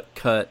to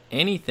cut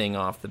anything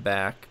off the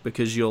back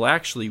because you'll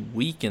actually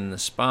weaken the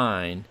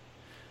spine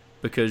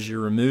because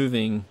you're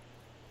removing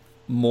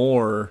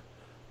more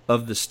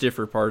of the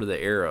stiffer part of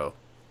the arrow.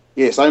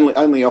 Yes,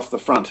 only off the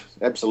front,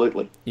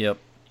 absolutely. Yep.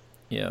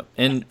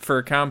 And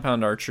for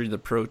compound archery, the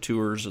Pro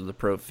Tours or the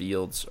Pro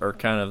Fields are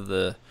kind of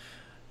the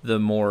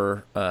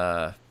more,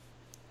 I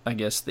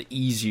guess, the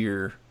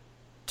easier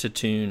to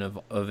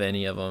tune of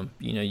any of them.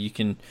 You know, you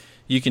can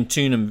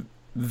tune them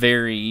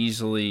very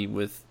easily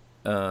with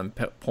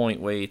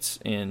point weights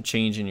and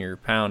changing your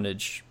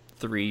poundage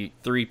 3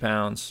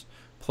 pounds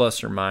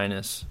plus or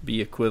minus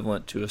be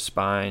equivalent to a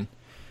spine.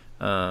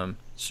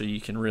 So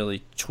you can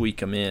really tweak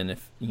them in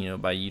if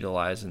by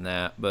utilizing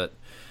that. But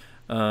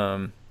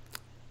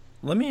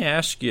let me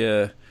ask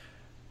you,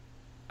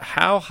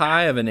 how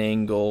high of an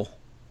angle?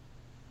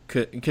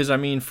 Because, I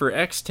mean, for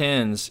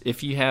X10s,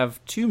 if you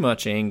have too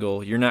much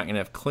angle, you're not going to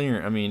have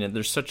clearance. I mean,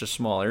 there's such a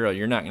small arrow,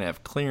 you're not going to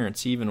have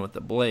clearance even with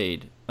the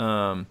blade.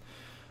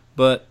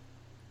 But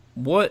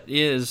what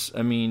is,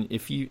 I mean,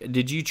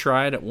 did you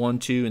try it at 1,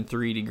 2, and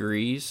 3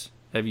 degrees?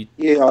 Have you?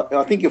 Yeah,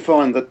 I think you'll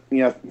find that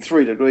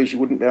 3 degrees you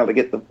wouldn't be able to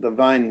get the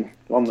vane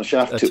on the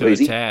shaft too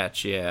easy. To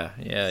attach,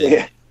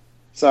 yeah.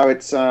 So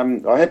it's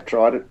I have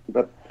tried it,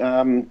 but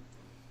I'm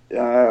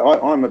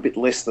a bit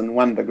less than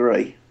 1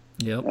 degree.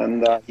 Yep.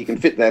 And you can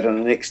fit that on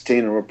an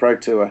X10 or a Pro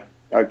Tour,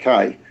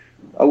 okay.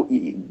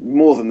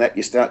 More than that,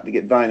 you start to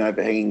get vane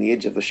overhanging the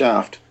edge of the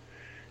shaft.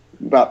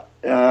 But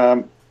say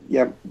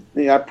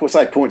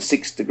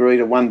 0.6 degree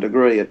to 1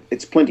 degree,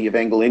 it's plenty of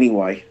angle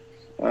anyway.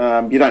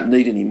 You don't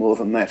need any more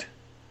than that.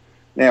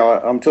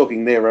 Now, I'm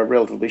talking there a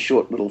relatively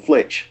short little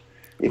fletch.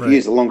 If you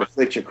use a longer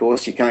fletch, of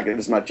course, you can't get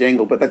as much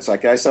angle, but that's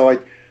okay.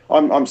 So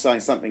I'm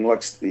saying something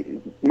like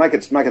make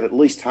it at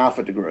least half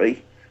a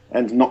degree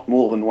and not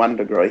more than 1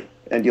 degree,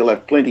 and you'll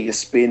have plenty of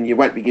spin. You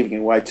won't be giving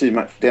away too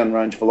much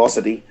downrange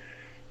velocity,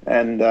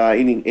 and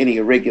any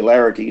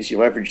irregularities,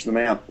 you'll average them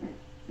out.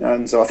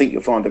 And so I think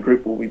you'll find the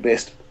grip will be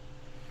best.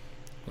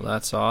 Well,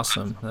 that's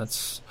awesome.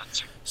 That's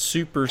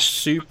super,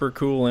 super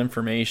cool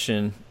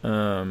information.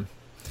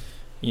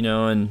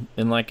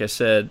 And like I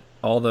said,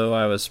 although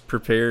I was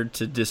prepared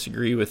to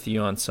disagree with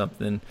you on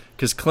something,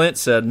 because Clint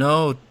said,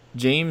 no,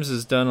 James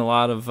has done a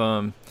lot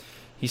of,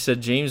 he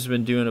said James has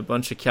been doing a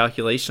bunch of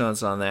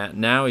calculations on that.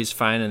 Now he's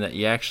finding that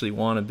you actually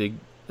want a big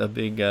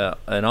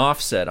an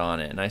offset on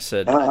it. And I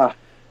said,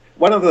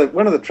 one of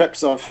the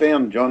traps I've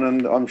found, John,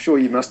 and I'm sure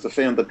you must have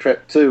found the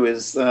trap too,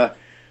 is that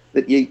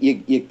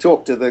you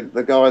talk to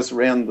the guys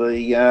around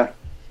the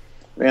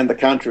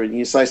country and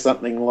you say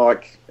something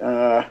like,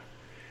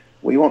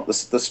 we want the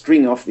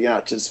string off the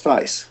archer's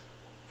face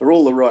for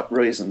all the right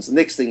reasons. The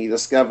next thing you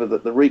discover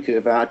that the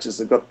recurve archers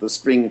have got the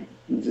string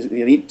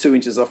 2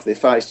 inches off their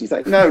face. You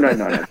think, no,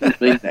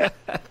 don't mean that.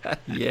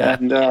 Yeah.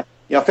 And I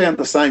found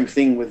the same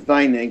thing with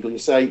vane angle. You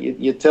say,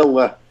 you tell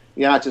the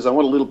archers, I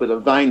want a little bit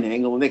of vane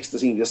angle. The next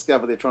thing you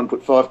discover, they're trying to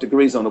put 5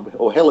 degrees on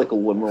or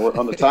helical them or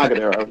on the target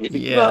arrow. You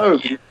think, no,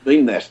 you don't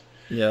mean that.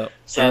 Yeah.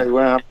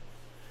 So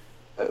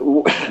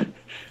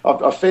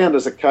I've found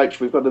as a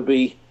coach, we've got to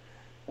be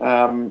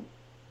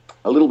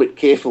a little bit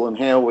careful in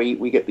how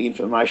we get the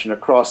information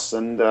across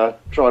and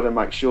try to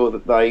make sure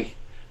that they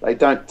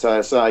don't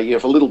say,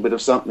 if a little bit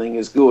of something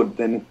is good,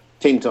 then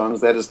 10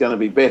 times that is going to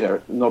be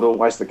better. Not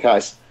always the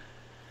case.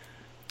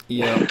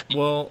 Yeah,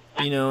 well,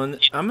 and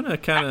I'm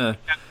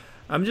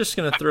just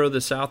going to throw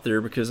this out there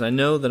because I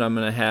know that I'm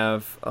going to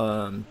have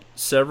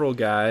several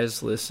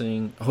guys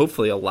listening,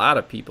 hopefully a lot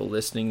of people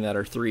listening that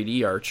are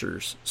 3D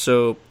archers.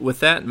 So with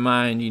that in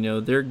mind,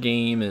 their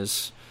game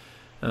is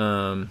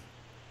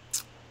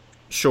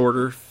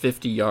shorter,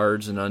 50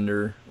 yards and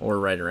under, or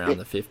right around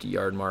the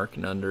 50-yard mark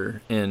and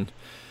under. And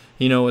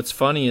what's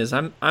funny is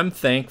I'm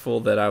thankful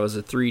that I was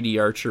a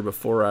 3D archer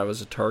before I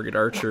was a target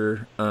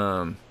archer.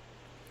 And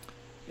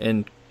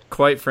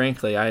quite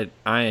frankly,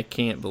 I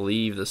can't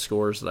believe the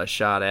scores that I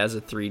shot as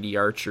a 3D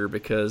archer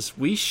because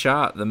we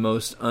shot the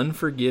most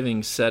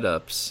unforgiving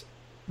setups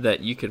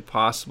that you could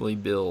possibly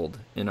build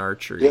in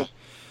archery. Yeah.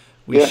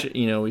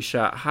 We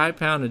shot high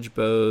poundage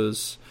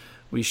bows,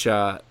 we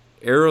shot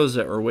arrows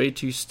that were way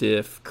too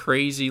stiff,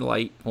 crazy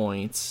light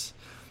points.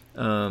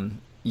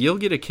 You'll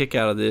get a kick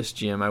out of this,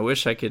 Jim. I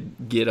wish I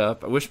could get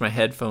up. I wish my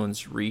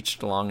headphones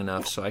reached long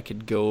enough so I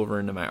could go over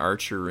into my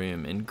archer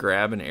room and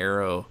grab an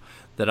arrow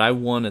that I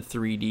won a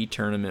 3D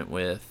tournament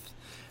with.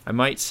 I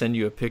might send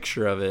you a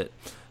picture of it,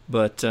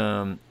 but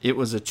it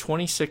was a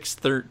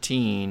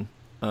 2613.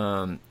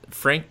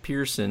 Frank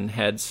Pearson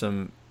had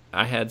some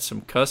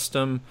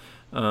custom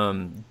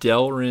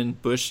Delrin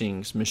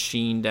bushings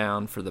machined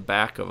down for the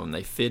back of them.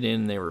 They fit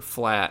in, they were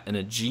flat, and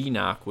a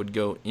G-knock would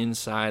go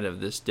inside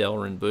of this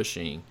Delrin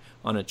bushing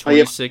on a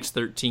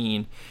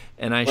 2613,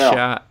 and I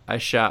shot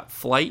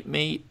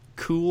Flightmate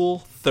Cool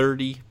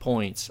 30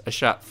 points. I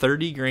shot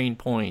 30 grain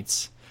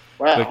points.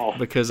 Wow.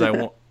 Because I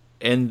want,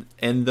 and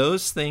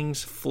those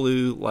things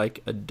flew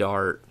like a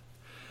dart.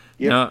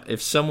 Yep. Now,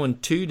 if someone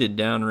tooted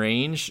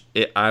downrange,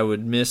 I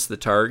would miss the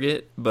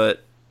target.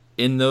 But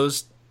in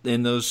those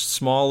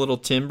small little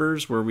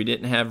timbers where we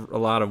didn't have a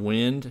lot of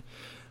wind,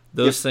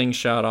 those Yep. things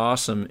shot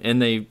awesome,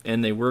 and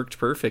they worked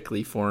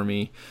perfectly for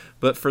me.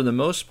 But for the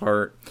most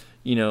part,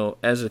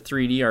 as a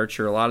 3D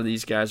archer, a lot of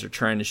these guys are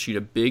trying to shoot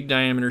a big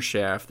diameter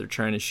shaft. They're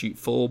trying to shoot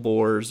full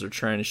bores. They're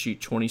trying to shoot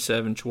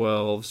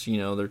 27-12s.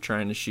 They're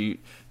trying to shoot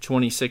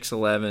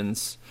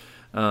 26-11s.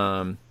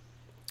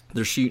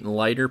 They're shooting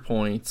lighter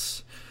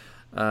points.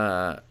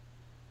 In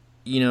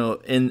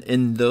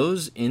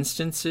those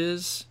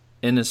instances,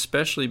 and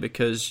especially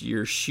because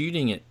you're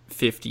shooting at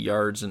 50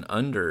 yards and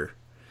under,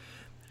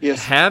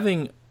 Yes.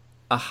 having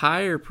a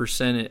higher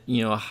percentage,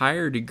 a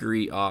higher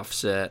degree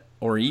offset,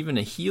 or even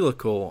a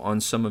helical on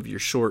some of your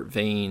short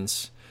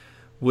vanes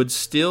would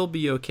still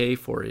be okay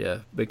for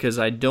you, because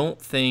I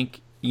don't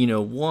think,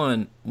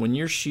 one, when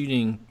you're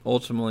shooting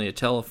ultimately a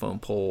telephone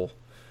pole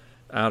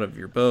out of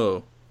your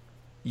bow,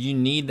 you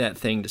need that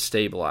thing to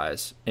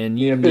stabilize, and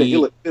you Yeah,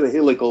 need. bit of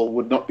helical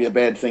would not be a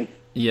bad thing.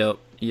 Yep.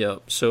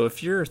 So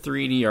if you're a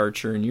 3D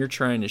archer and you're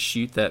trying to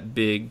shoot that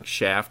big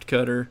shaft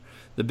cutter,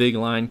 the big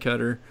line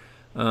cutter,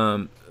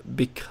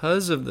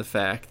 because of the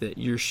fact that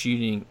you're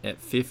shooting at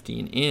 50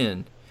 and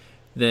in,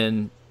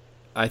 then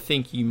I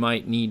think you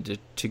might need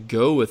to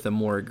go with a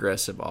more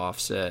aggressive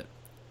offset.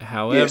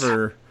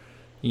 However,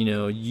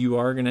 you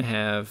are going to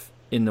have,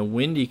 in the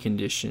windy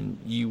condition,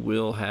 you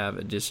will have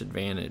a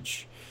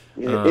disadvantage.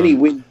 Yeah, any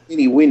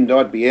wind,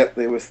 I'd be out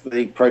there with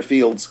the Pro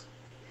Fields.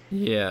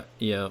 Yeah.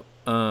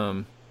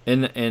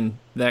 And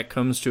that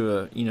comes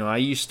to I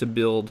used to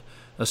build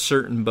a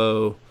certain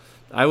bow.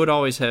 I would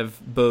always have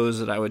bows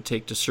that I would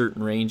take to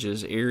certain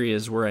ranges,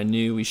 areas where I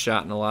knew we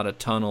shot in a lot of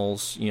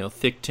tunnels,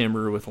 thick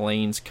timber with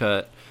lanes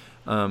cut.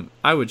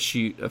 I would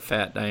shoot a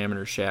fat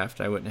diameter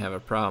shaft. I wouldn't have a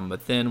problem.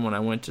 But then when I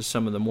went to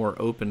some of the more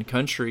open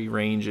country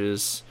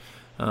ranges,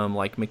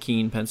 like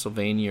McKean,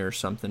 Pennsylvania or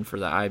something for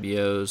the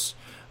IBOs,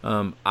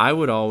 I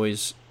would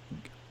always,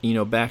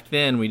 back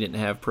then we didn't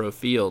have Pro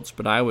Fields,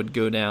 but I would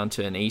go down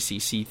to an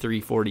ACC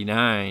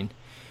 349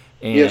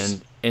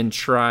 and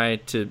try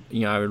to,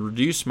 I would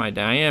reduce my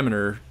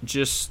diameter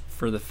just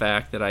for the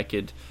fact that I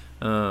could,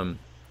 I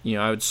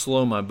would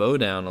slow my bow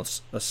down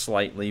a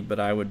slightly, but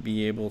I would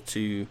be able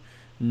to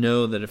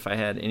know that if I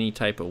had any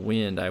type of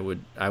wind, I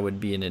would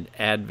be in an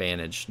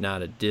advantage,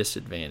 not a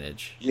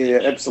disadvantage. Yeah,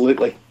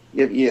 absolutely.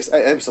 Yes,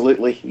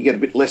 absolutely. You get a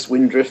bit less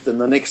wind drift than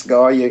the next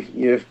guy,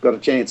 you've got a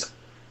chance.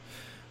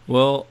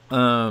 Well,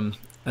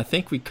 I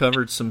think we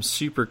covered some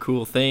super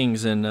cool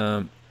things,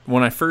 and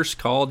when I first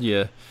called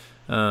you,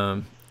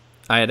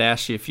 I had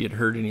asked you if you had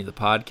heard any of the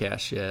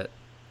podcasts yet.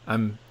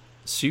 I'm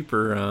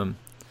super.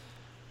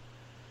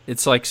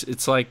 It's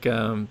like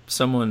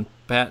someone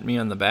patting me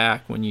on the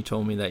back when you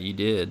told me that you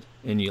did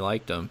and you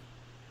liked them.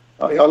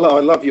 I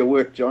love your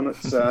work, John.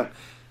 It's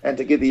and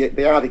to get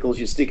the articles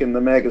you stick in the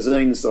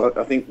magazines,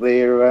 I think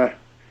they're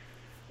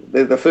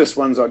the first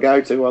ones I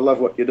go to. I love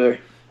what you do.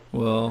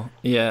 Well,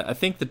 yeah, I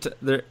think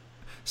that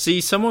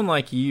someone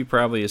like you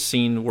probably has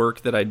seen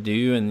work that I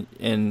do,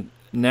 and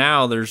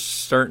now there's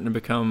starting to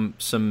become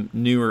some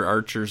newer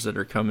archers that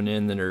are coming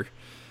in that are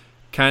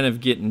kind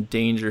of getting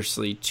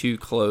dangerously too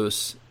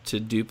close to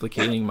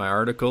duplicating my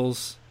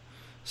articles.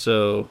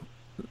 So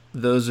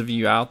those of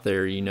you out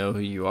there, you know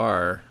who you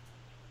are.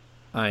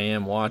 I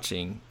am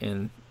watching,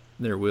 and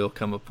there will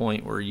come a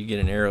point where you get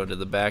an arrow to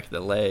the back of the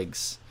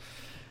legs.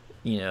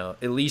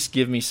 At least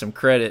give me some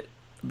credit,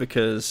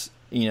 because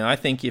I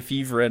think if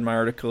you've read my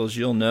articles,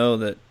 you'll know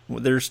that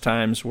there's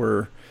times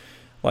where,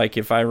 like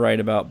if I write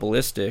about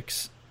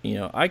ballistics,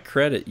 I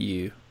credit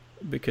you,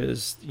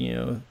 because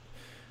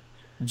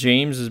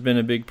James has been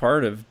a big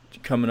part of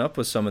coming up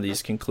with some of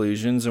these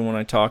conclusions. And when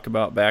I talk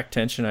about back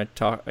tension, I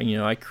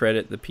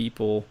credit the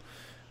people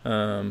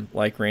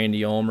like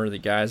Randy Ulmer, the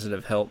guys that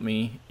have helped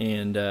me,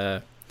 and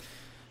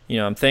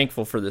I'm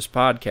thankful for this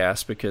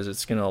podcast, because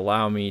it's going to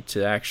allow me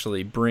to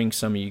actually bring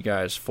some of you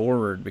guys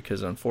forward,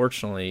 because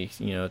unfortunately,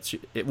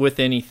 with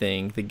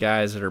anything, the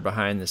guys that are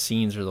behind the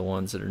scenes are the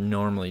ones that are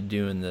normally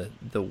doing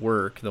the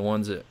work, the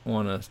ones that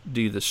want to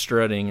do the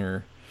strutting,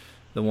 or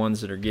the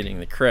ones that are getting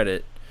the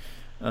credit.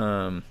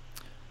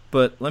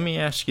 But let me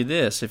ask you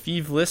this: if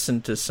you've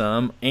listened to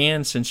some,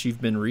 and since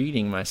you've been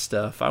reading my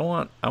stuff, I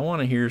want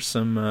to hear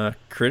some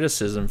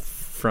criticism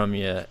from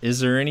you.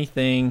 Is there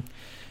anything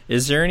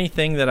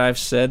that I've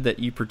said that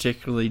you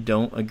particularly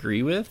don't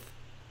agree with,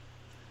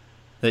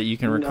 that you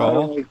can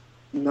recall?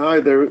 No,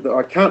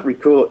 I can't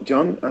recall it,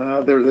 John.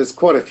 There's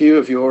quite a few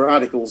of your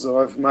articles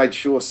I've made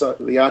sure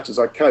the archers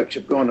I coach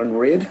have gone and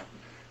read.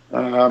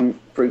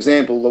 For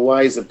example, the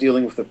ways of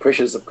dealing with the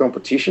pressures of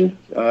competition,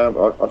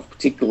 I've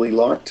particularly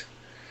liked.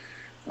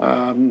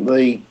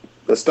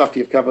 The stuff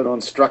you've covered on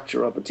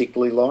structure, I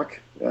particularly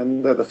like,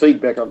 and the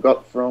feedback I've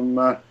got from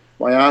my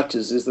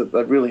archers is that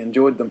they've really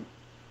enjoyed them.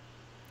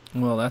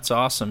 Well, that's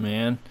awesome,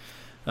 man.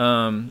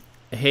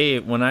 Hey,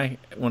 when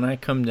I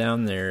come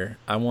down there,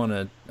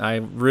 I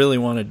really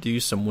want to do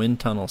some wind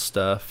tunnel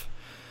stuff.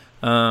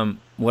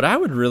 What I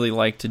would really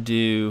like to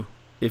do,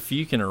 if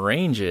you can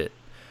arrange it,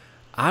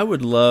 I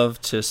would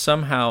love to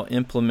somehow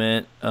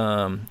implement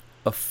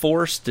a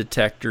force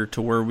detector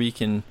to where we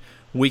can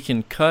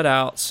cut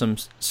out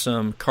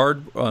some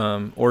card,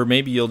 or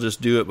maybe you'll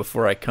just do it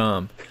before I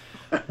come.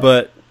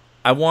 But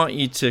I want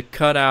you to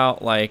cut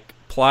out like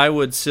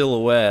plywood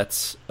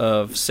silhouettes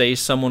of, say,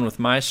 someone with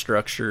my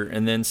structure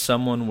and then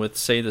someone with,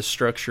 say, the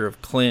structure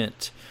of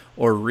Clint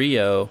or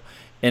Rio,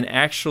 and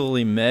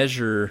actually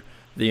measure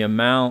the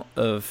amount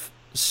of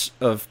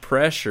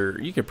pressure.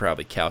 You could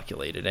probably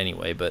calculate it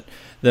anyway, but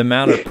the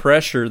amount of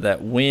pressure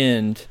that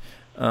wind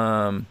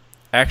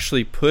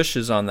actually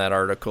pushes on that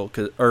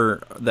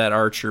that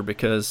archer,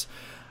 because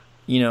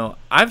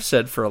I've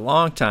said for a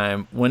long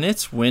time, when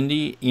it's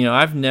windy,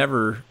 I've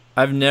never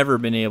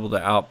been able to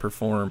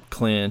outperform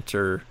Clint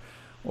or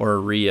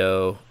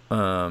Rio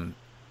when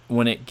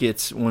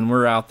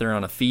we're out there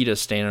on a FIDA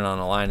standing on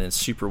a line and it's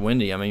super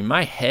windy. I mean,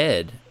 my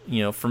head,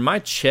 from my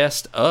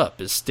chest up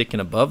is sticking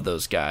above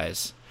those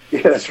guys.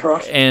 Yeah, that's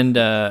right. And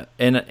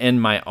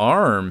my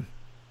arm,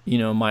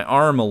 my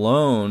arm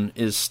alone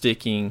is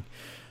sticking,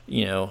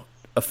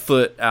 a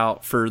foot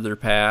out further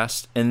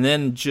past. And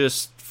then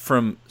just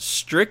from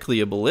strictly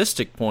a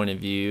ballistic point of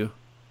view,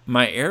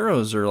 my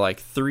arrows are like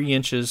 3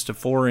 inches to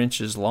 4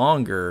 inches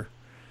longer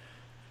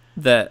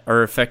that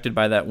are affected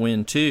by that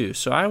wind too.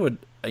 So I would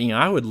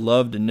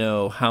love to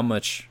know how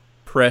much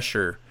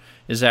pressure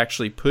is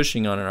actually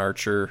pushing on an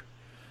archer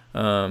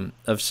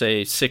of,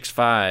 say,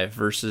 6'5"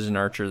 versus an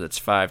archer that's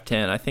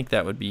 5'10". I think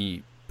that would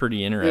be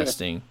pretty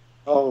interesting.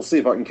 Yeah. I'll see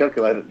if I can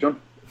calculate it, John.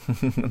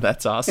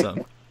 That's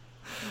awesome.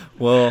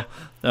 Well,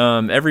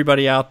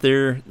 everybody out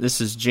there, this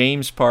is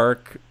James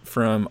Park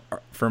from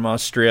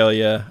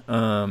Australia.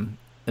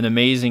 An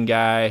amazing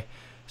guy,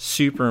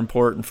 super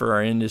important for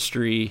our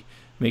industry.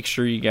 Make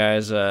sure you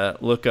guys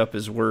look up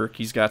his work.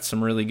 He's got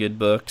some really good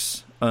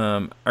books.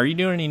 Are you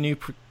doing any new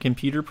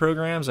computer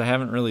programs? I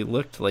haven't really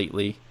looked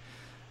lately.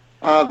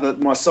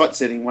 My sight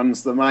setting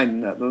one's the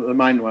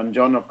main one,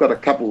 John. I've got a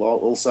couple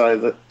also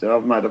that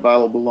I've made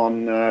available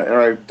on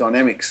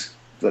Aerodynamics.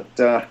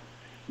 That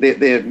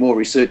they're more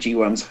researchy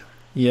ones.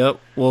 Yep.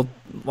 Well,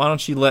 why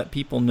don't you let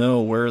people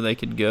know where they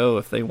could go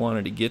if they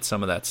wanted to get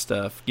some of that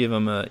stuff? Give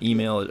them an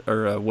email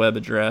or a web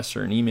address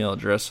or an email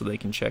address so they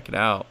can check it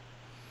out.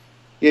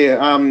 Yeah.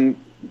 A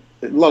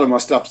lot of my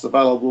stuff's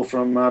available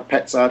from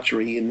Pat's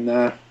Archery in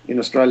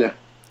Australia.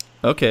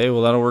 Okay,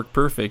 well, that'll work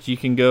perfect. You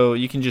can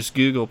just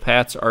Google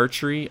Pat's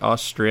Archery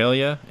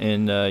Australia,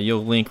 and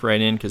you'll link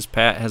right in because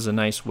Pat has a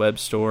nice web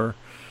store.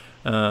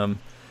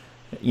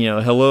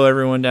 Hello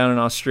everyone down in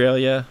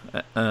Australia.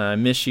 I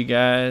miss you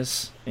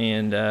guys,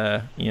 and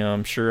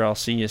I'm sure I'll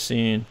see you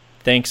soon.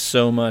 Thanks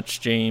so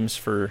much, James,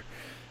 for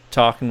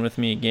talking with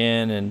me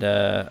again, and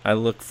I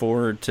look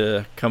forward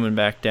to coming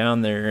back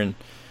down there and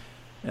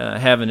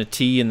having a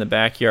tea in the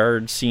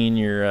backyard, seeing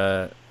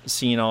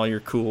all your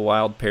cool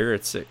wild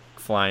parrots that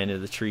fly into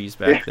the trees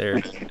back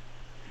there.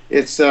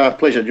 It's a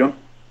pleasure, John.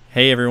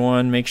 Hey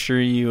everyone, make sure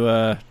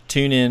you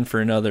tune in for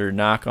another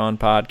Nock On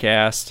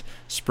podcast.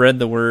 Spread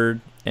the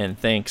word, and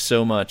thanks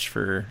so much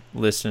for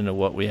listening to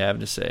what we have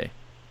to say.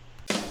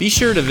 Be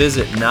sure to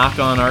visit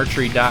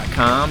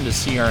knockonarchery.com to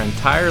see our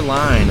entire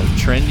line of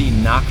trendy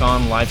Nock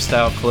On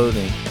lifestyle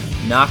clothing.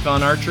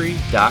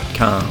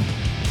 knockonarchery.com.